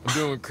do. Oh. I'm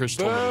doing what Chris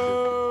told me to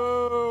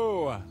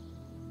do.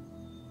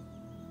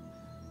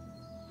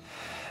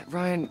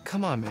 Ryan,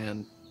 come on,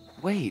 man.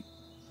 Wait.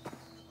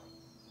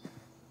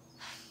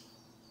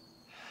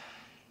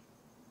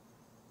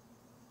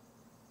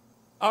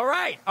 All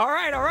right.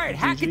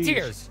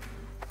 Hacketeers.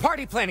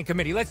 Party planning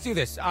committee, let's do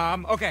this.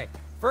 Okay.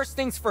 First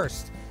things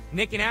first.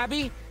 Nick and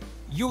Abby,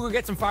 you will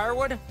get some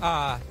firewood.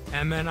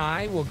 Em and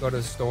I will go to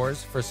the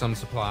stores for some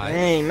supplies.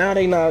 Dang, now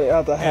they not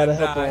out to how to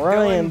help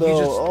Ryan Dylan, though. you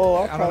just, Oh,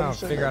 I don't probably know,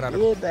 should figure out how have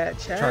to did that,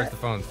 chat. charge the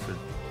phones for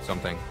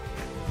something.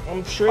 I'm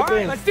All tripping.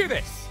 right, let's do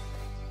this.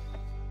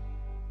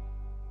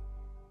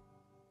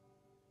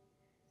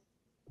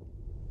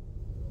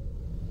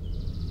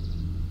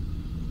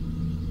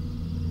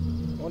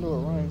 I wonder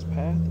what Ryan's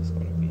path is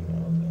going to be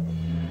now. Then.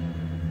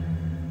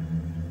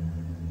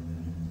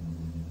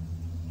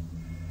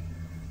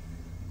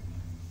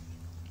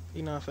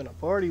 He not finna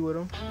party with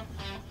him.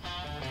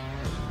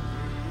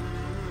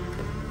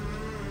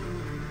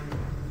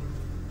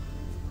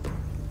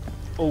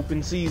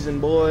 Open season,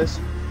 boys.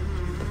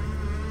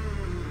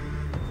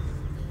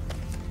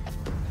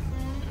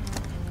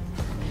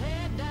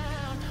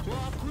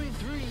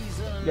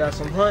 Got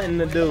some hunting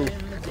to do.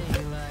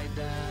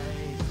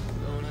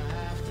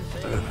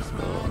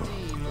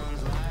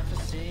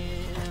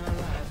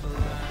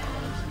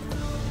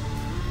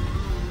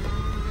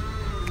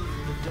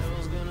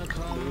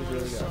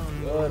 Dude,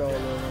 got blood all over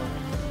him.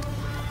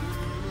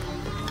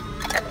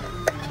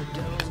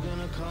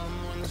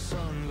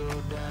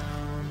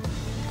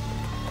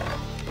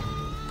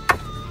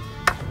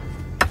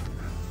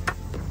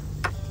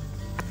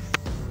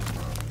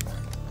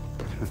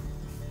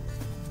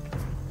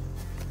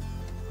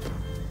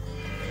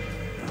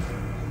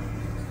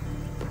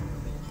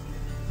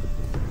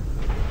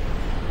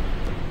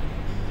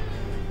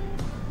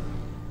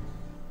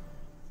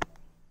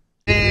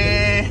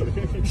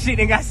 Shit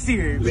ain't got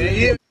serious,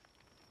 man.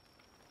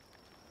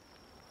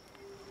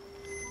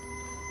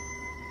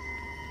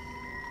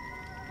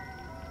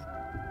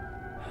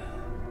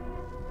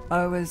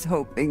 I was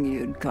hoping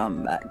you'd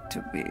come back to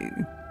me.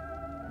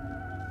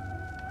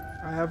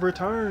 I have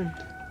returned.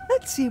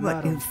 Let's see what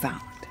Madam. you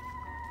found.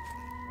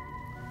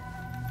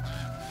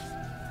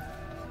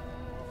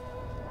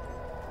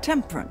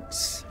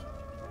 Temperance.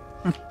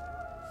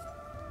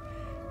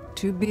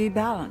 To be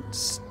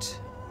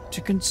balanced,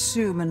 to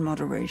consume in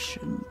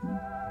moderation,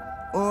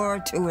 or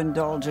to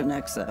indulge in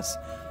excess.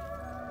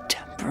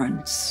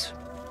 Temperance.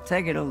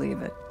 Take it or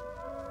leave it.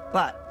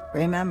 But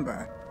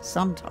remember,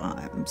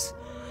 sometimes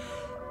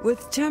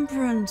with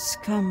temperance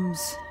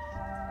comes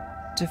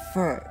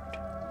deferred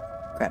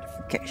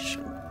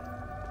gratification.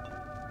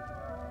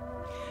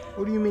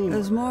 What do you mean?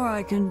 There's more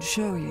I can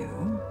show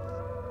you,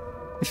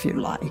 if you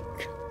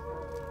like.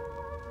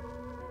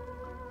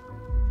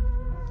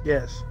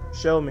 Yes,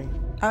 show me.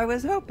 I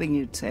was hoping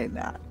you'd say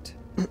that.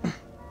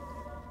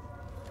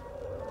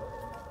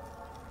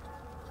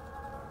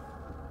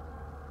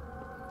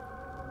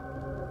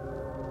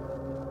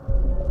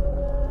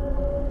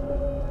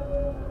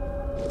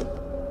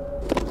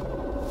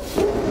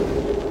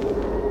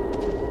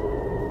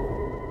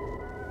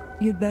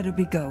 you'd better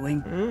be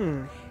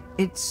going.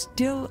 It's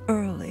still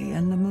early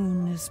and the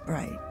moon is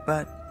bright,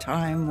 but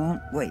time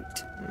won't wait.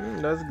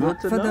 That's good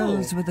Not to for know.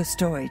 those with a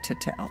story to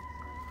tell.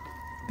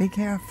 Be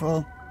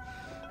careful.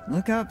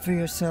 Look out for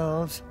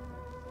yourselves.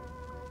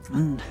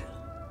 And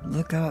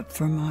look out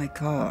for my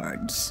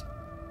cards.